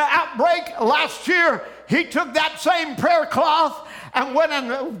COVID outbreak last year, he took that same prayer cloth and went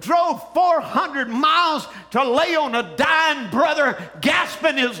and drove 400 miles to lay on a dying brother,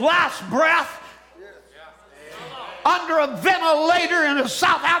 gasping his last breath under a ventilator in a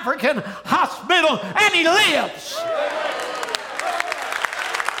South African hospital, and he lives.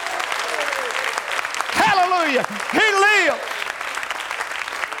 Hallelujah. He lives.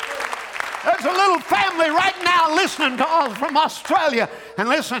 There's a little family right now listening to us from Australia. And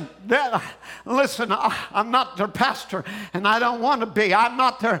listen, I'm not their pastor, and I don't want to be. I'm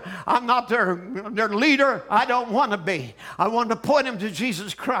not their leader. I don't want to be. I want to point them to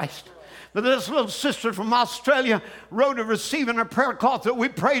Jesus Christ. But this little sister from Australia wrote a receiving a prayer cloth that we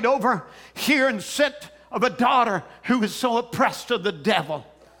prayed over here and sent of a daughter who was so oppressed of the devil.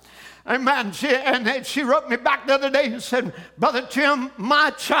 Amen. She wrote me back the other day and said, Brother Tim,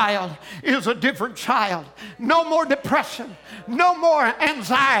 my child is a different child. No more depression. No more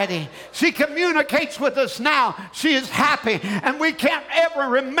anxiety. She communicates with us now. She is happy. And we can't ever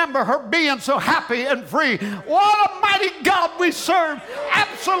remember her being so happy and free. What a mighty God we serve.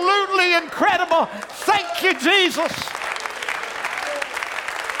 Absolutely incredible. Thank you, Jesus.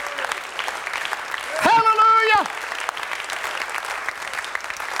 Hallelujah.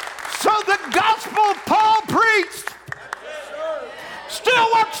 So the gospel Paul preached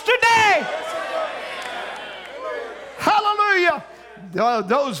still works today. Hallelujah.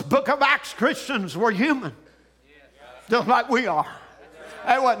 Those Book of Acts Christians were human, just like we are.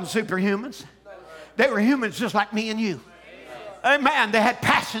 They wasn't superhumans. They were humans just like me and you. Amen. They had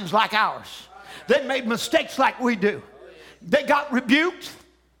passions like ours. They made mistakes like we do. They got rebuked,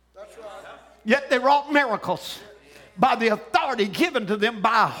 yet they wrought miracles. By the authority given to them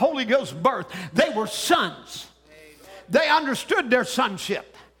by a Holy Ghost birth. They were sons. They understood their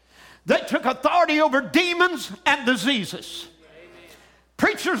sonship. They took authority over demons and diseases.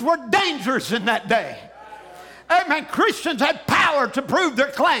 Preachers were dangerous in that day. Amen. Christians had power to prove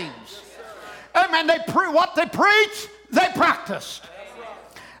their claims. Amen. What they preached, they practiced.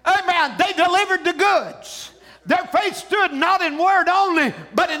 Amen. They delivered the goods. Their faith stood not in word only,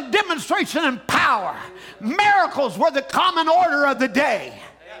 but in demonstration and power. Miracles were the common order of the day.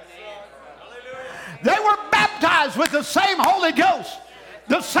 They were baptized with the same Holy Ghost,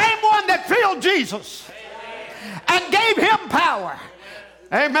 the same one that filled Jesus and gave him power.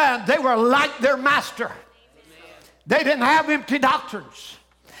 Amen. They were like their master. They didn't have empty doctrines.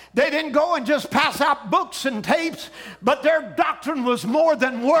 They didn't go and just pass out books and tapes, but their doctrine was more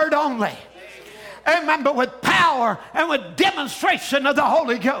than word only. Amen. But with power and with demonstration of the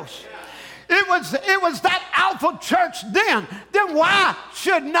Holy Ghost. It was that Alpha church then. Then why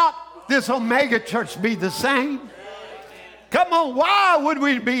should not this Omega church be the same? Come on, why would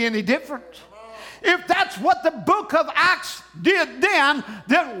we be any different? If that's what the book of Acts did then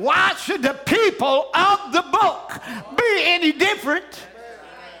why should the people of the book be any different?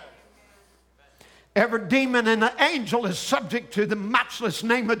 Every demon and an angel is subject to the matchless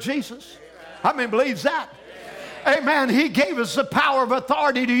name of Jesus. How many believes that? Amen. He gave us the power of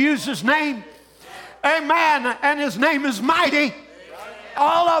authority to use his name. Amen. And his name is mighty.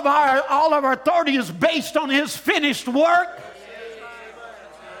 All of our authority is based on his finished work.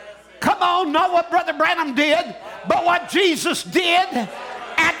 Come on, not what Brother Branham did, but what Jesus did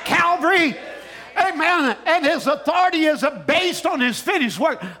at Calvary. Amen. And his authority is based on his finished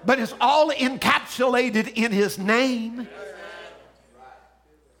work, but it's all encapsulated in his name.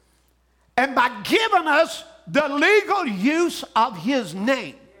 And by giving us the legal use of his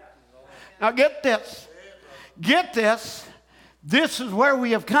name. Now get this. Get this. This is where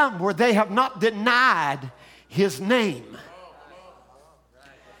we have come, where they have not denied his name.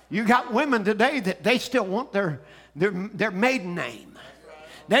 You got women today that they still want their maiden name.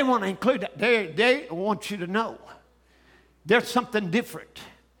 They want to include that. They want you to know there's something different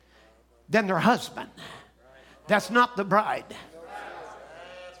than their husband. That's not the bride.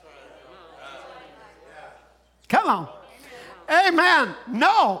 Come on. Amen.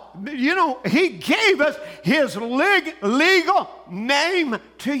 No, you know, he gave us his legal name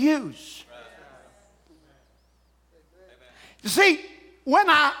to use. You see, when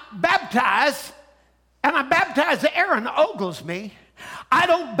I baptize, and I baptize Aaron Oglesby, I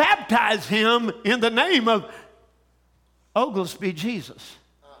don't baptize him in the name of Oglesby Jesus.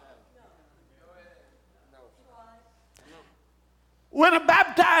 When I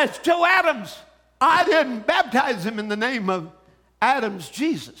baptized Joe Adams, I didn't baptize him in the name of Adams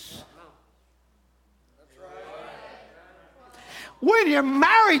Jesus. When you're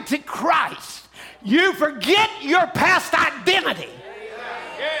married to Christ, you forget your past identity.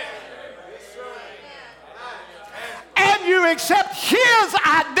 And you accept his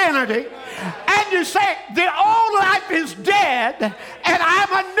identity. And you say, the old life is dead, and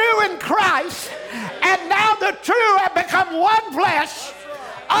I'm anew in Christ, and now the two have become one flesh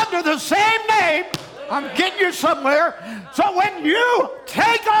under the same name. I'm getting you somewhere. So when you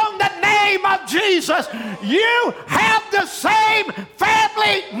take on the name of Jesus, you have the same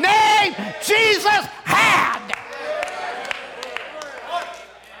family name Jesus had.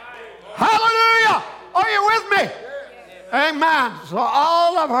 Hallelujah. Are you with me? Amen. So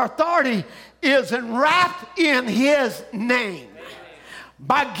all of our authority is enwrapped in his name.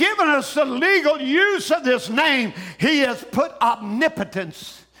 By giving us the legal use of this name, he has put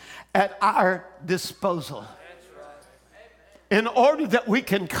omnipotence at our disposal in order that we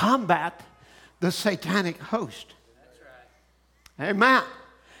can combat the satanic host. Amen.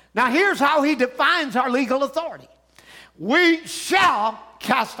 Now here's how he defines our legal authority. We shall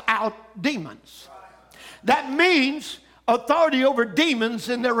cast out demons. That means authority over demons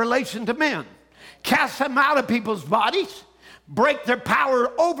in their relation to men. Cast them out of people's bodies, break their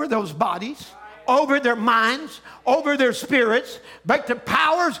power over those bodies, over their minds, over their spirits, break their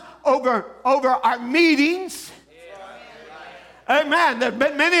powers over our meetings. Amen. There's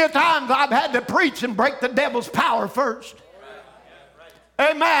been many a times I've had to preach and break the devil's power first.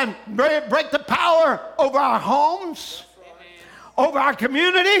 Amen. Break the power over our homes, over our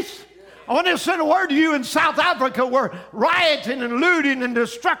communities. I want to send a word to you in South Africa where rioting and looting and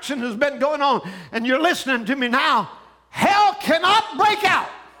destruction has been going on, and you're listening to me now. Hell cannot break out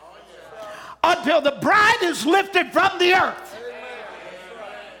until the bride is lifted from the earth.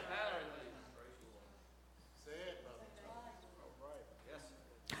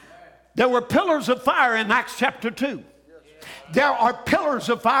 There were pillars of fire in Acts chapter 2. There are pillars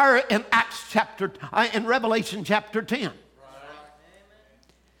of fire in in Revelation chapter 10.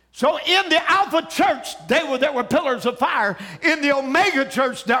 So in the Alpha church, there were pillars of fire. In the Omega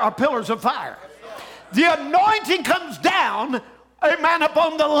church, there are pillars of fire. The anointing comes down, amen,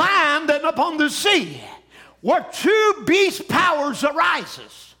 upon the land and upon the sea, where two beast powers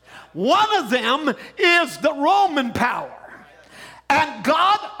arises. One of them is the Roman power. And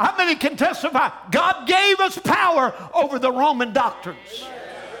God, how many can testify? God gave us power over the Roman doctrines.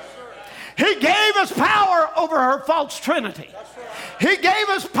 He gave us power over her false trinity. He gave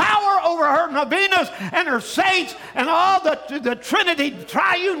us power over her novenas and her saints and all the Trinity,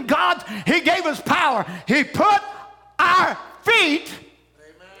 triune gods. He gave us power. He put our feet,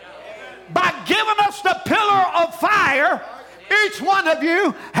 by giving us the pillar of fire, each one of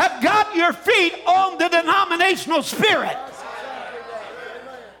you have got your feet on the denominational spirit.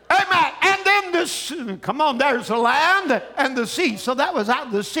 Amen. And then this, come on, there's the land and the sea. So that was out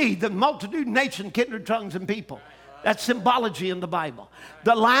of the sea, the multitude, nation, kindred, tongues, and people. That's symbology in the Bible.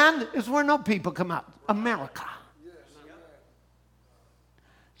 The land is where no people come out. America.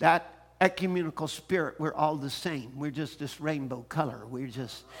 That ecumenical spirit, we're all the same. We're just this rainbow color. We're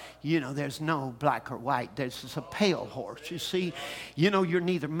just, there's no black or white. There's just a pale horse. You see, you're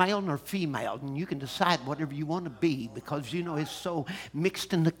neither male nor female, and you can decide whatever you want to be because, it's so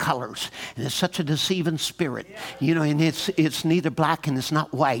mixed in the colors, and it's such a deceiving spirit, and it's neither black and it's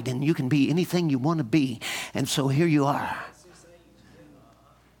not white, and you can be anything you want to be. And so here you are.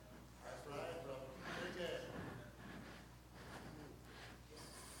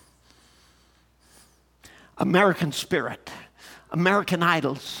 American spirit, American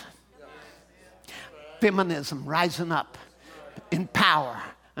idols, feminism rising up in power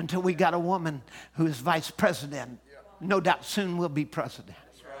until we got a woman who is vice president. No doubt soon will be president.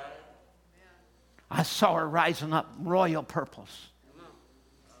 I saw her rising up, royal purples.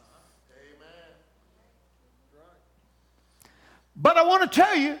 But I want to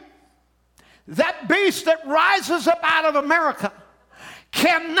tell you, that beast that rises up out of America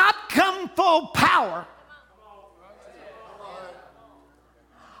cannot come full power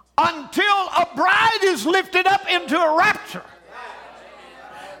until a bride is lifted up into a rapture.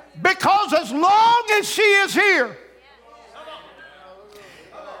 Because as long as she is here,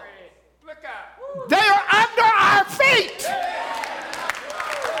 they are under our feet.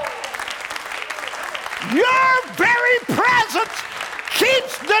 Your very presence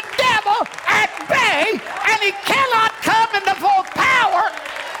keeps the devil at bay. day, and he cannot come in the full power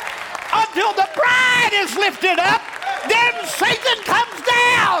until the bride is lifted up. Then Satan comes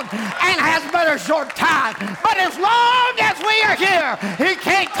down and has but a short time. But as long as we are here, he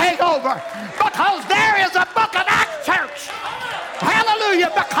can't take over, because there is a Book of Acts church.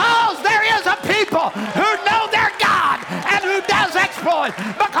 Hallelujah. Because there is a people who know their God and who does exploits.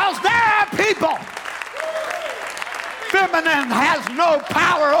 Because there are people. Feminine has no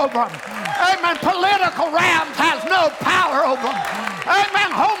power over them. Amen. Political rams has no power over them. Amen.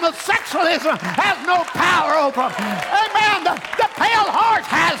 Homosexualism has no power over them. Amen. The pale horse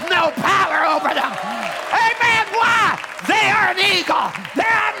has no power over them. Amen. Why? They are an eagle.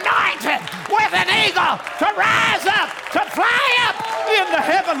 They're anointed with an eagle to rise up, to fly up in the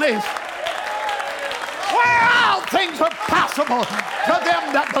heavenlies, where all things are possible to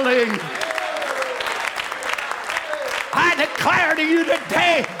them that believe. I declare to you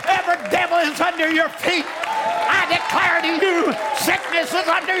today, every devil is under your feet. I declare to you, sickness is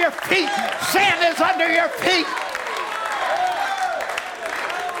under your feet. Sin is under your feet.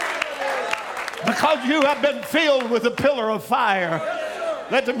 Because you have been filled with a pillar of fire.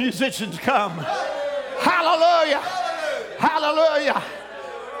 Let the musicians come. Hallelujah. Hallelujah.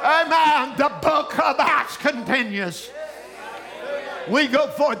 Amen. The book of Acts continues. We go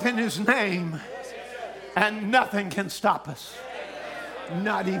forth in his name, and nothing can stop us.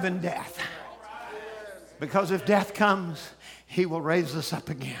 Not even death. Because if death comes, he will raise us up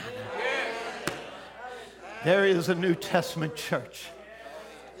again. There is a New Testament church.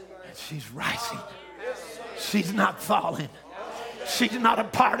 And she's rising. She's not falling. She's not a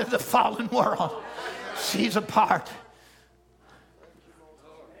part of the fallen world. She's a part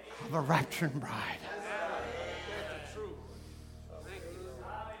of a raptured bride.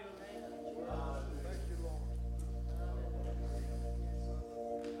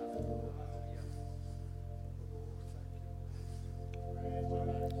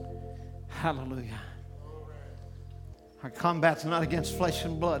 Hallelujah. Our combat's not against flesh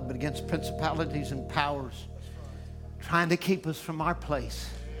and blood, but against principalities and powers, trying to keep us from our place,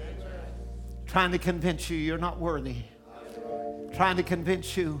 trying to convince you you're not worthy, trying to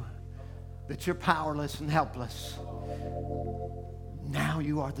convince you that you're powerless and helpless. Now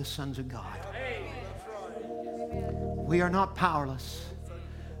you are the sons of God. We are not powerless.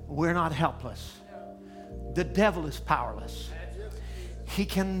 We're not helpless. The devil is powerless. He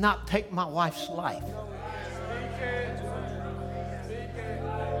cannot take my wife's life.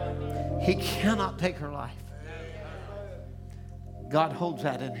 He cannot take her life. God holds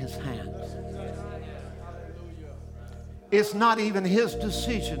that in his hands. It's not even his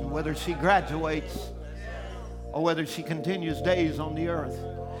decision whether she graduates or whether she continues days on the earth.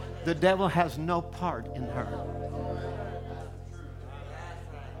 The devil has no part in her.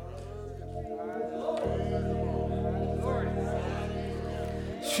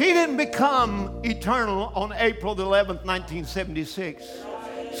 She didn't become eternal on April the 11th, 1976.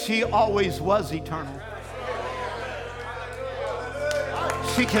 She always was eternal.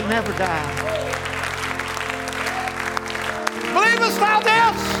 She can never die. Believest thou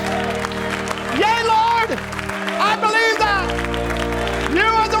this? Yea, Lord, I believe that. You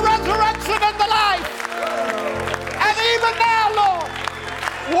are the resurrection and the life. And even now, Lord,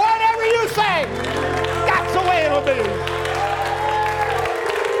 whatever you say, that's the way it'll be.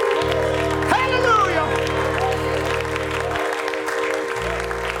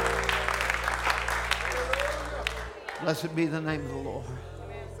 Blessed be the name of the Lord.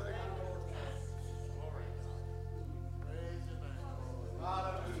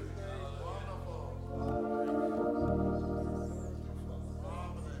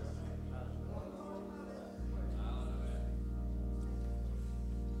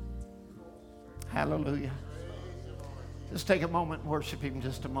 Hallelujah. Just take a moment and worship him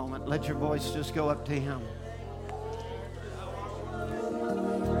just a moment. Let your voice just go up to him.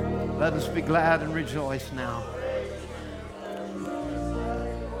 Let us be glad and rejoice now.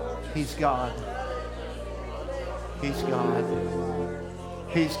 He's God. He's God.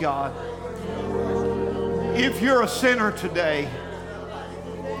 He's God. If you're a sinner today,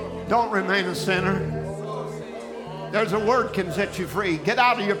 don't remain a sinner. There's a word can set you free. Get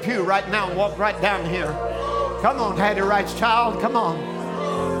out of your pew right now and walk right down here. Come on, Hattie Wright's child. Come on.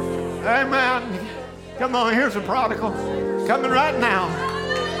 Amen. Come on, here's a prodigal. Coming right now.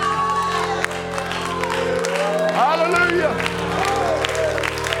 Hallelujah.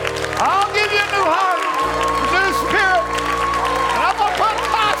 I'll give you a new heart, a new spirit, and I'm going to put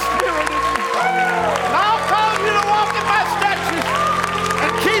my spirit in you. And I'll cause you to walk in my statutes and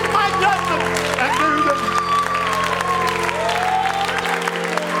keep my judgments and do them.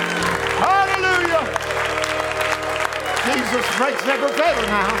 Hallelujah. breaks every fetter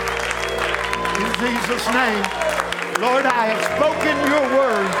now. In Jesus' name. Lord, I have spoken your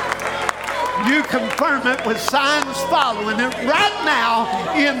word. You confirm it with signs following it right now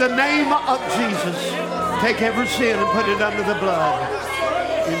in the name of Jesus. Take every sin and put it under the blood.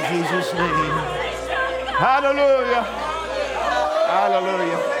 In Jesus' name. Hallelujah.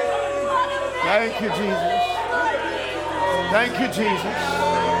 Hallelujah. Thank you, Jesus. Thank you, Jesus.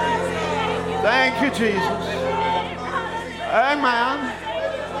 Thank you, Jesus. Amen.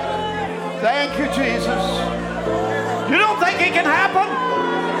 Thank you, Jesus. You don't think it can happen?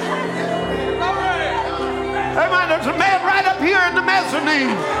 Amen. There's a man right up here in the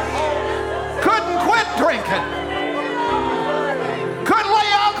mezzanine. Couldn't quit drinking. Couldn't lay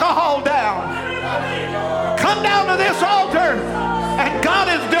alcohol down. Come down to this altar and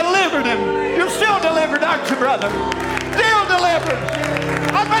God has delivered him. You're still delivered, aren't you, brother? Still delivered.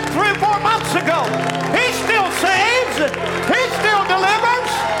 I went 3 or 4 months ago. He still saves. He still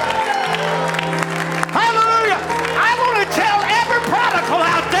delivers. Hallelujah. I want to tell every prodigal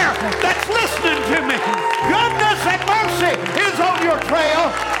out there that's listening to me, goodness and mercy is on your trail.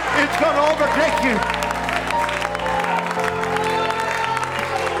 It's going to overtake you.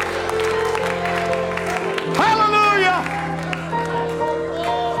 Hallelujah.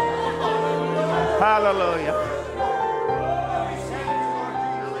 Hallelujah.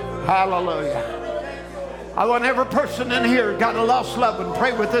 Hallelujah. I want every person in here got a lost loved one.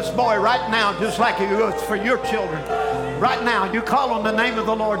 Pray with this boy right now, just like it was for your children. Right now, you call on the name of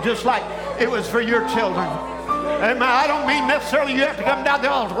the Lord just like it was for your children. Amen. I don't mean necessarily you have to come down the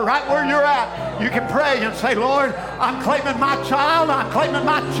altar. Right where you're at, you can pray and say, Lord, I'm claiming my child. I'm claiming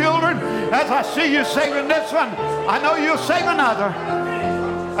my children. As I see you saving this one, I know you'll save another.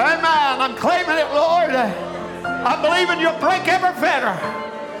 Amen. I'm claiming it, Lord. I'm believing you'll break every fetter.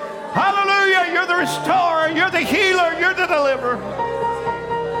 Hallelujah. You're the restorer. You're the healer. You're the deliverer.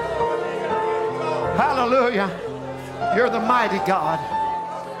 Hallelujah. You're the mighty God.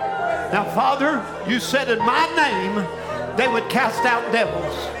 Now, Father, you said in my name they would cast out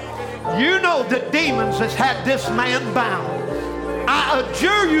devils. You know the demons has had this man bound. I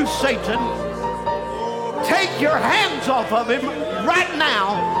adjure you, Satan, take your hands off of him right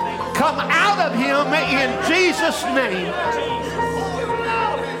now. Come out of him in Jesus' name.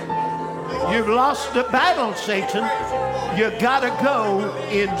 You've lost the battle, Satan. You gotta go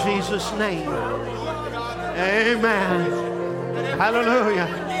in Jesus' name. Amen. Hallelujah.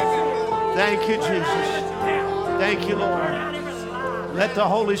 Thank you, Jesus. Thank you, Lord. Let the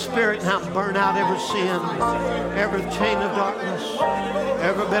Holy Spirit now burn out every sin, every chain of darkness,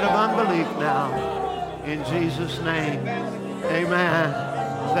 every bit of unbelief now. In Jesus' name. Amen.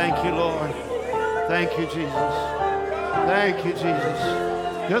 Thank you, Lord. Thank you, Jesus. Thank you, Jesus.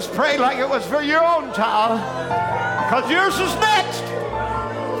 Just pray like it was for your own child, because yours is next.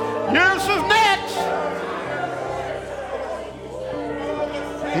 Yours is next.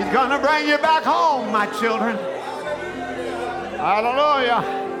 He's going to bring you back home, my children. Hallelujah.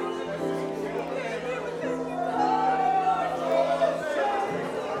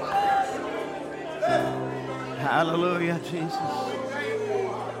 Hallelujah, Jesus.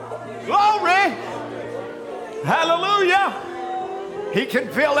 Glory. Hallelujah. He can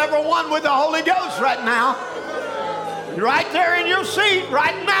fill everyone with the Holy Ghost right now. Right there in your seat,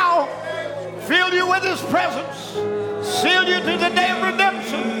 right now. Fill you with His presence. Seal you to the day of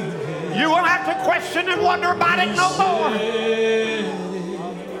redemption. You won't have to question and wonder about it no more.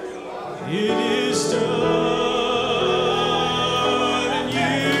 It is done, and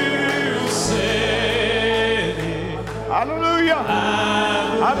you said it. Hallelujah.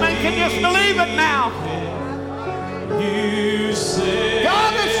 I mean, can you just believe it now? You said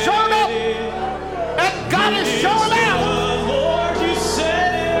God has shown up, and God has shown out. Lord, you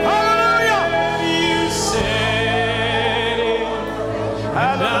said it. Hallelujah. You said it.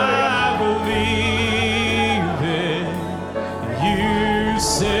 And I believe it. You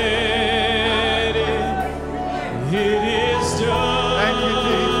said it. It is done. Thank you,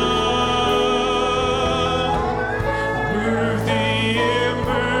 Jesus. Move the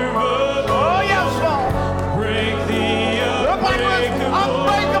immovable. Oh, yes, Lord. Break the Look like it's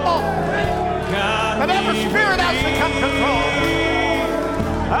unbreakable. God, But every spirit has to come control.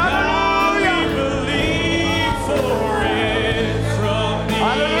 Hallelujah. we believe for it from the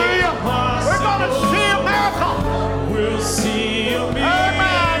Hallelujah. We're going to see a miracle. We'll see a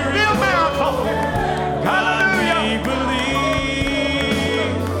Amen. Be a miracle. Hallelujah. we believe.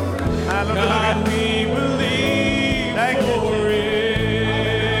 Hallelujah. God, we believe Thank you, for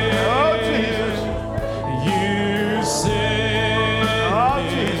it. Oh, Jesus. You said Oh, it.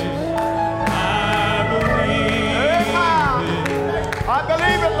 Jesus. I believe Amen. it.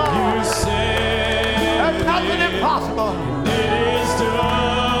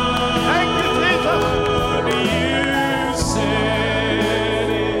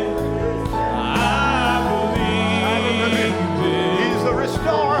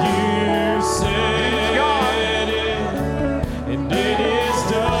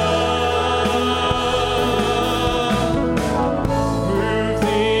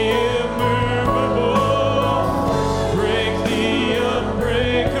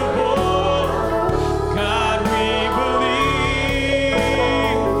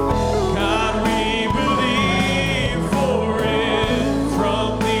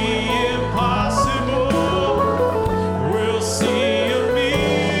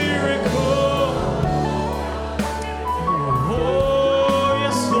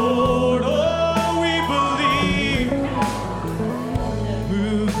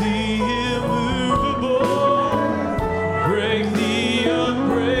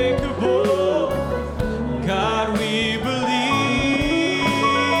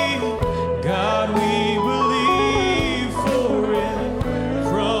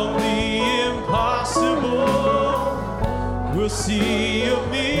 see a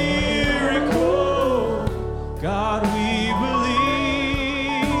miracle. God, we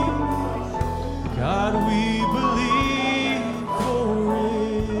believe. God, we believe for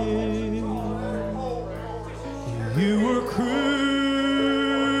it. You were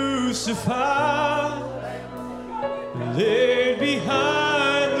crucified, laid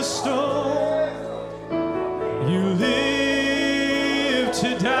behind the stone. You lived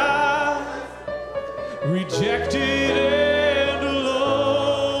to die, rejected and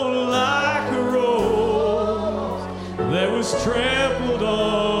alone, like a rose that was trampled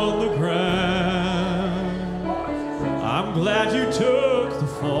on the ground. I'm glad you took the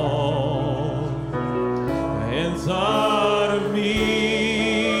fall and thought of me.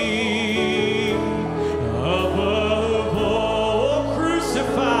 Above all,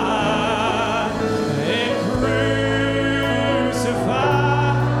 crucified and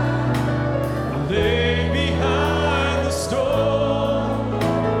crucified, laid behind the stone.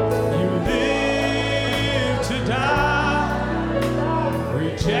 You lived to die,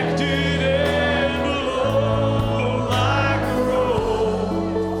 rejected and alone, like a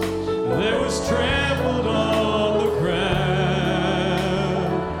rose that was trampled on the ground.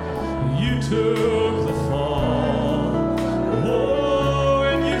 You took the fall, oh,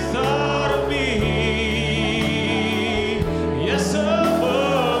 and you thought of me. Yes,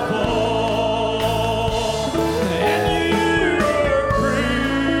 above all, and you were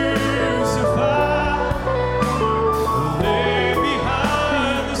crucified, laid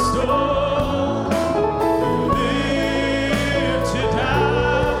behind the stone. You lived to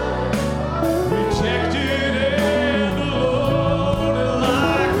die, rejected and alone,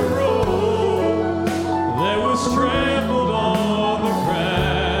 like a rose that was trampled on the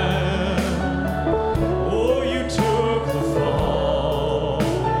ground. Oh, you took the fall,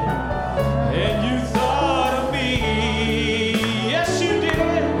 and you thought of me. Yes, you did.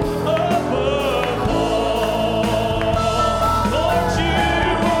 Above all, Lord, you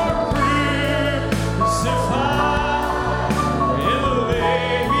were crucified and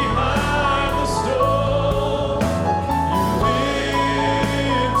laid behind the stone. You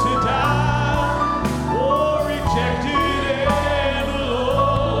lived to die, oh, rejected and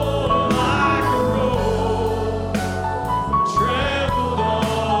alone, like a rose trampled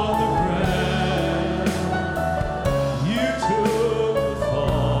on the ground. You took the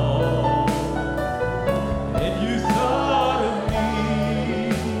fall, and you thought of me.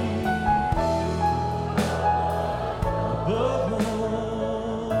 Above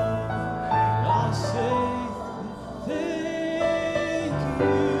all, I'll say thank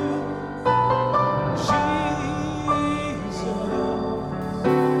you, Jesus,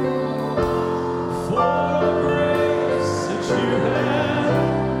 for the grace that you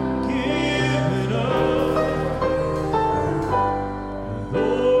have given us.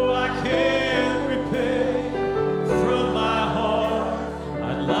 Though I can't repay from my heart,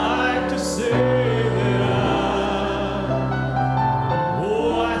 I'd like to say that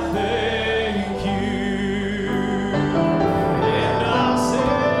I thank you, and I'll say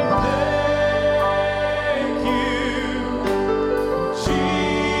thank you,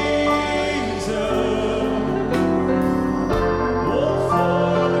 Jesus, oh,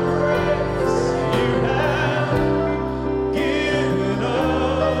 for the grace you have given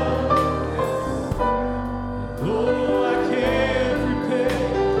us. Though I can't repay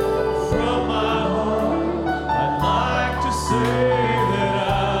from my heart, I'd like to say that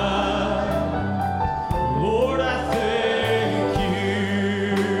Lord, I thank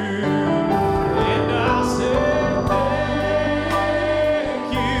you, and I'll say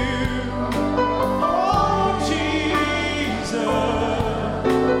thank you, oh, Jesus,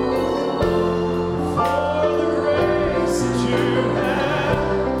 for the grace that you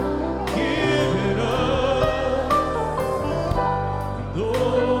have given us.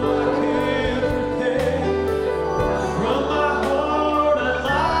 Though I can't repay from my heart, I'd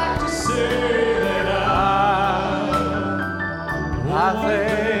like to say that I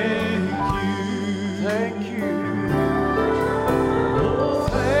thank you. Oh,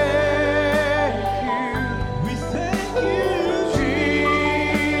 thank you. We thank you,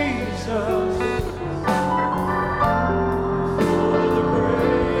 Jesus, for the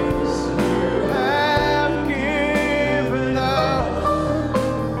grace you have given us.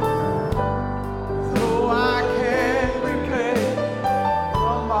 Though I can't repay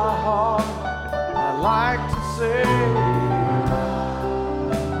from my heart, I'd like to say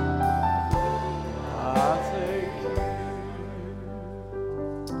I thank you.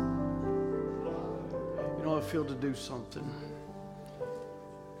 You know, I feel to do something.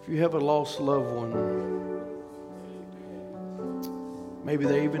 If you have a lost loved one, Maybe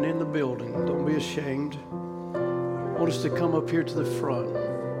they're even in the building. Don't be ashamed. I want us to come up here to the front.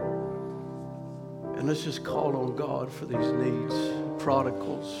 And let's just call on God for these needs.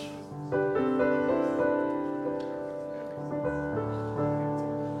 Prodigals.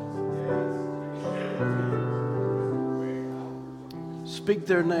 Speak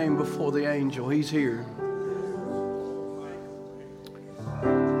their name before the angel. He's here.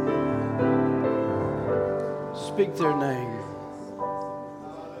 Speak their name.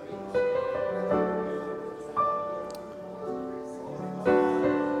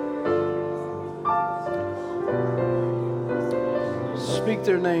 Speak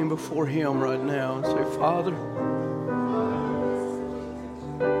their name before Him right now and say, Father,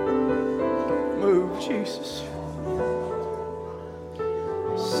 move, Jesus.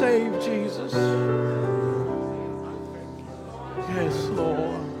 Save, Jesus. Yes,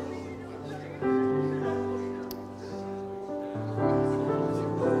 Lord.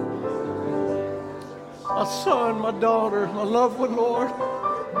 My son, my daughter, my loved one, Lord.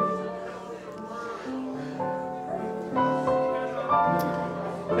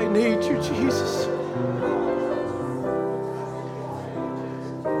 They need you, Jesus.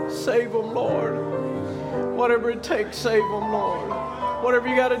 Save them, Lord. Whatever it takes, save them, Lord. Whatever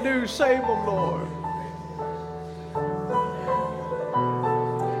you got to do, save them, Lord.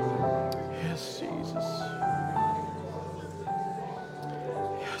 Yes, Jesus.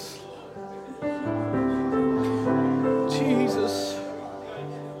 Yes, Lord. Jesus.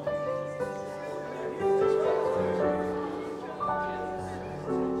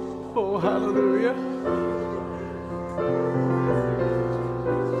 Oh, hallelujah.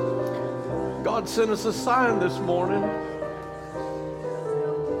 God sent us a sign this morning.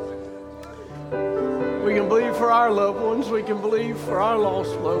 We can believe for our loved ones. We can believe for our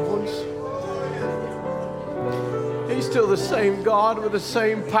lost loved ones. He's still the same God with the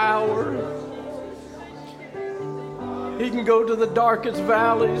same power. He can go to the darkest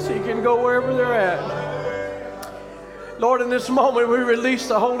valleys. He can go wherever they're at. Lord, in this moment, we release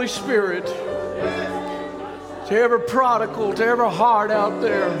the Holy Spirit to every prodigal, to every heart out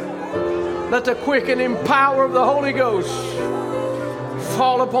there. Let the quickening power of the Holy Ghost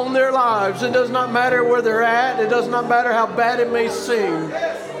fall upon their lives. It does not matter where they're at. It does not matter how bad it may seem.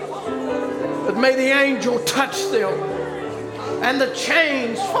 But may the angel touch them and the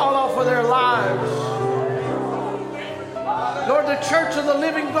chains fall off of their lives. Lord, the Church of the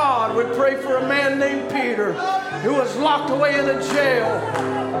Living God would pray for a man named Peter who was locked away in a jail,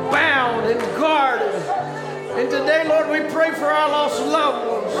 bound and guarded. And today, Lord, we pray for our lost loved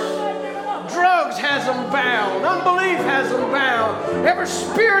ones. Drugs has them bound. Unbelief has them bound. Every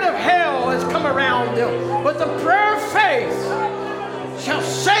spirit of hell has come around them. But the prayer of faith shall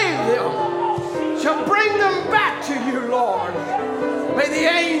save them, shall bring them back to you, Lord. May the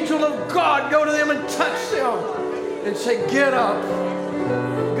angel of God go to them and touch them and say, get up,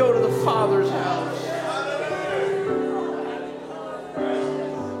 go to the Father's house.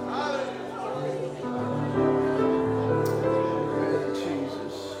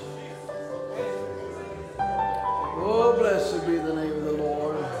 Oh, blessed be the name of the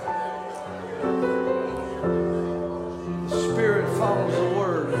Lord. The Spirit follows the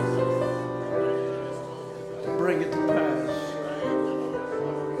Word to bring it to pass.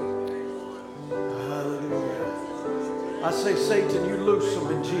 Hallelujah. I say, Satan, you loose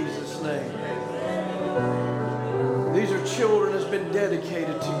them in Jesus' name. These are children that's been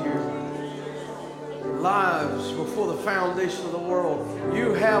dedicated to you. Lives before the foundation of the world.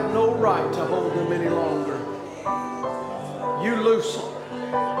 You have no right to hold them any longer. You loose them.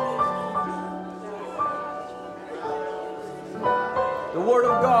 The Word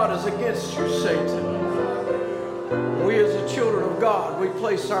of God is against you, Satan. We as the children of God, we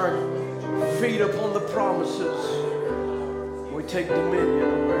place our feet upon the promises. We take dominion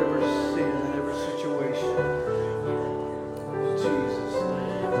over every sin and every situation. In Jesus'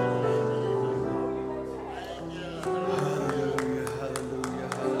 name. Hallelujah, hallelujah,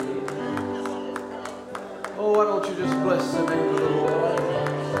 hallelujah. Oh, why don't you just bless the name of the Lord?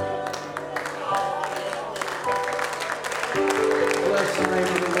 Bless the name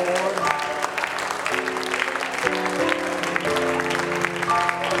of the Lord.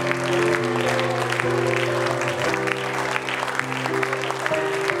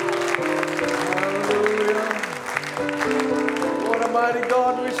 Hallelujah. What a mighty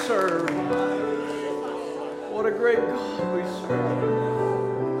God we serve. What a great God we serve.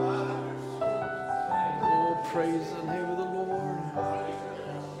 Praise the name of the Lord.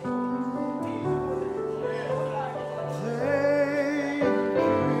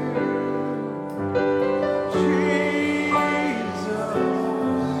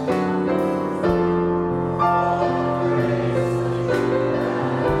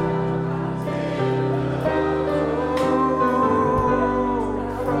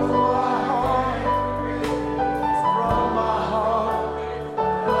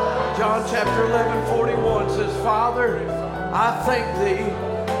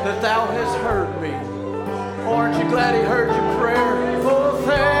 that thou hast heard me. Oh, aren't you glad he heard your prayer? Oh,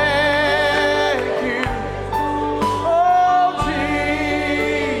 thank you. Oh,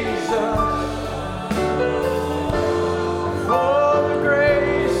 Jesus. For the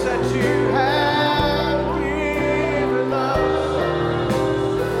grace that you have given us.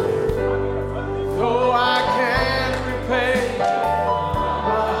 Though I can't repay my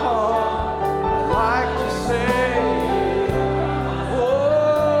heart, I'd like to say,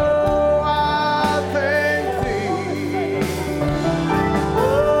 oh, I thank thee.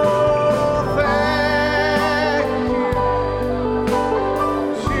 Oh, thank you,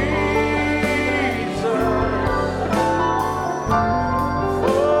 Jesus,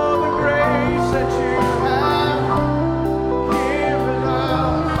 for the grace that you have given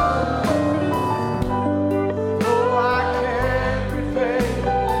us. Though I can't repay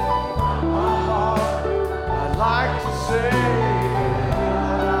my heart, I'd like to say,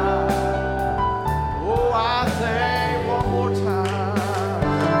 oh, I thank one more time.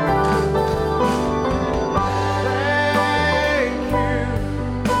 Thank you,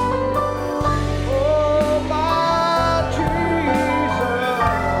 oh, my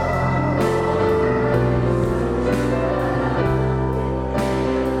Jesus.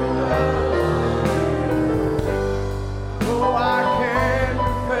 Though I can't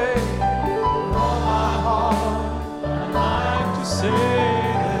repay all my heart, I'd like to say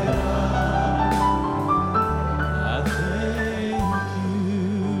that I thank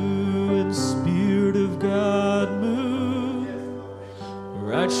you. And Spirit of God, move.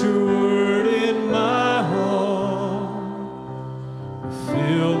 Write your word in my heart.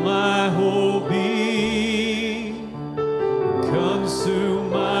 Fill my whole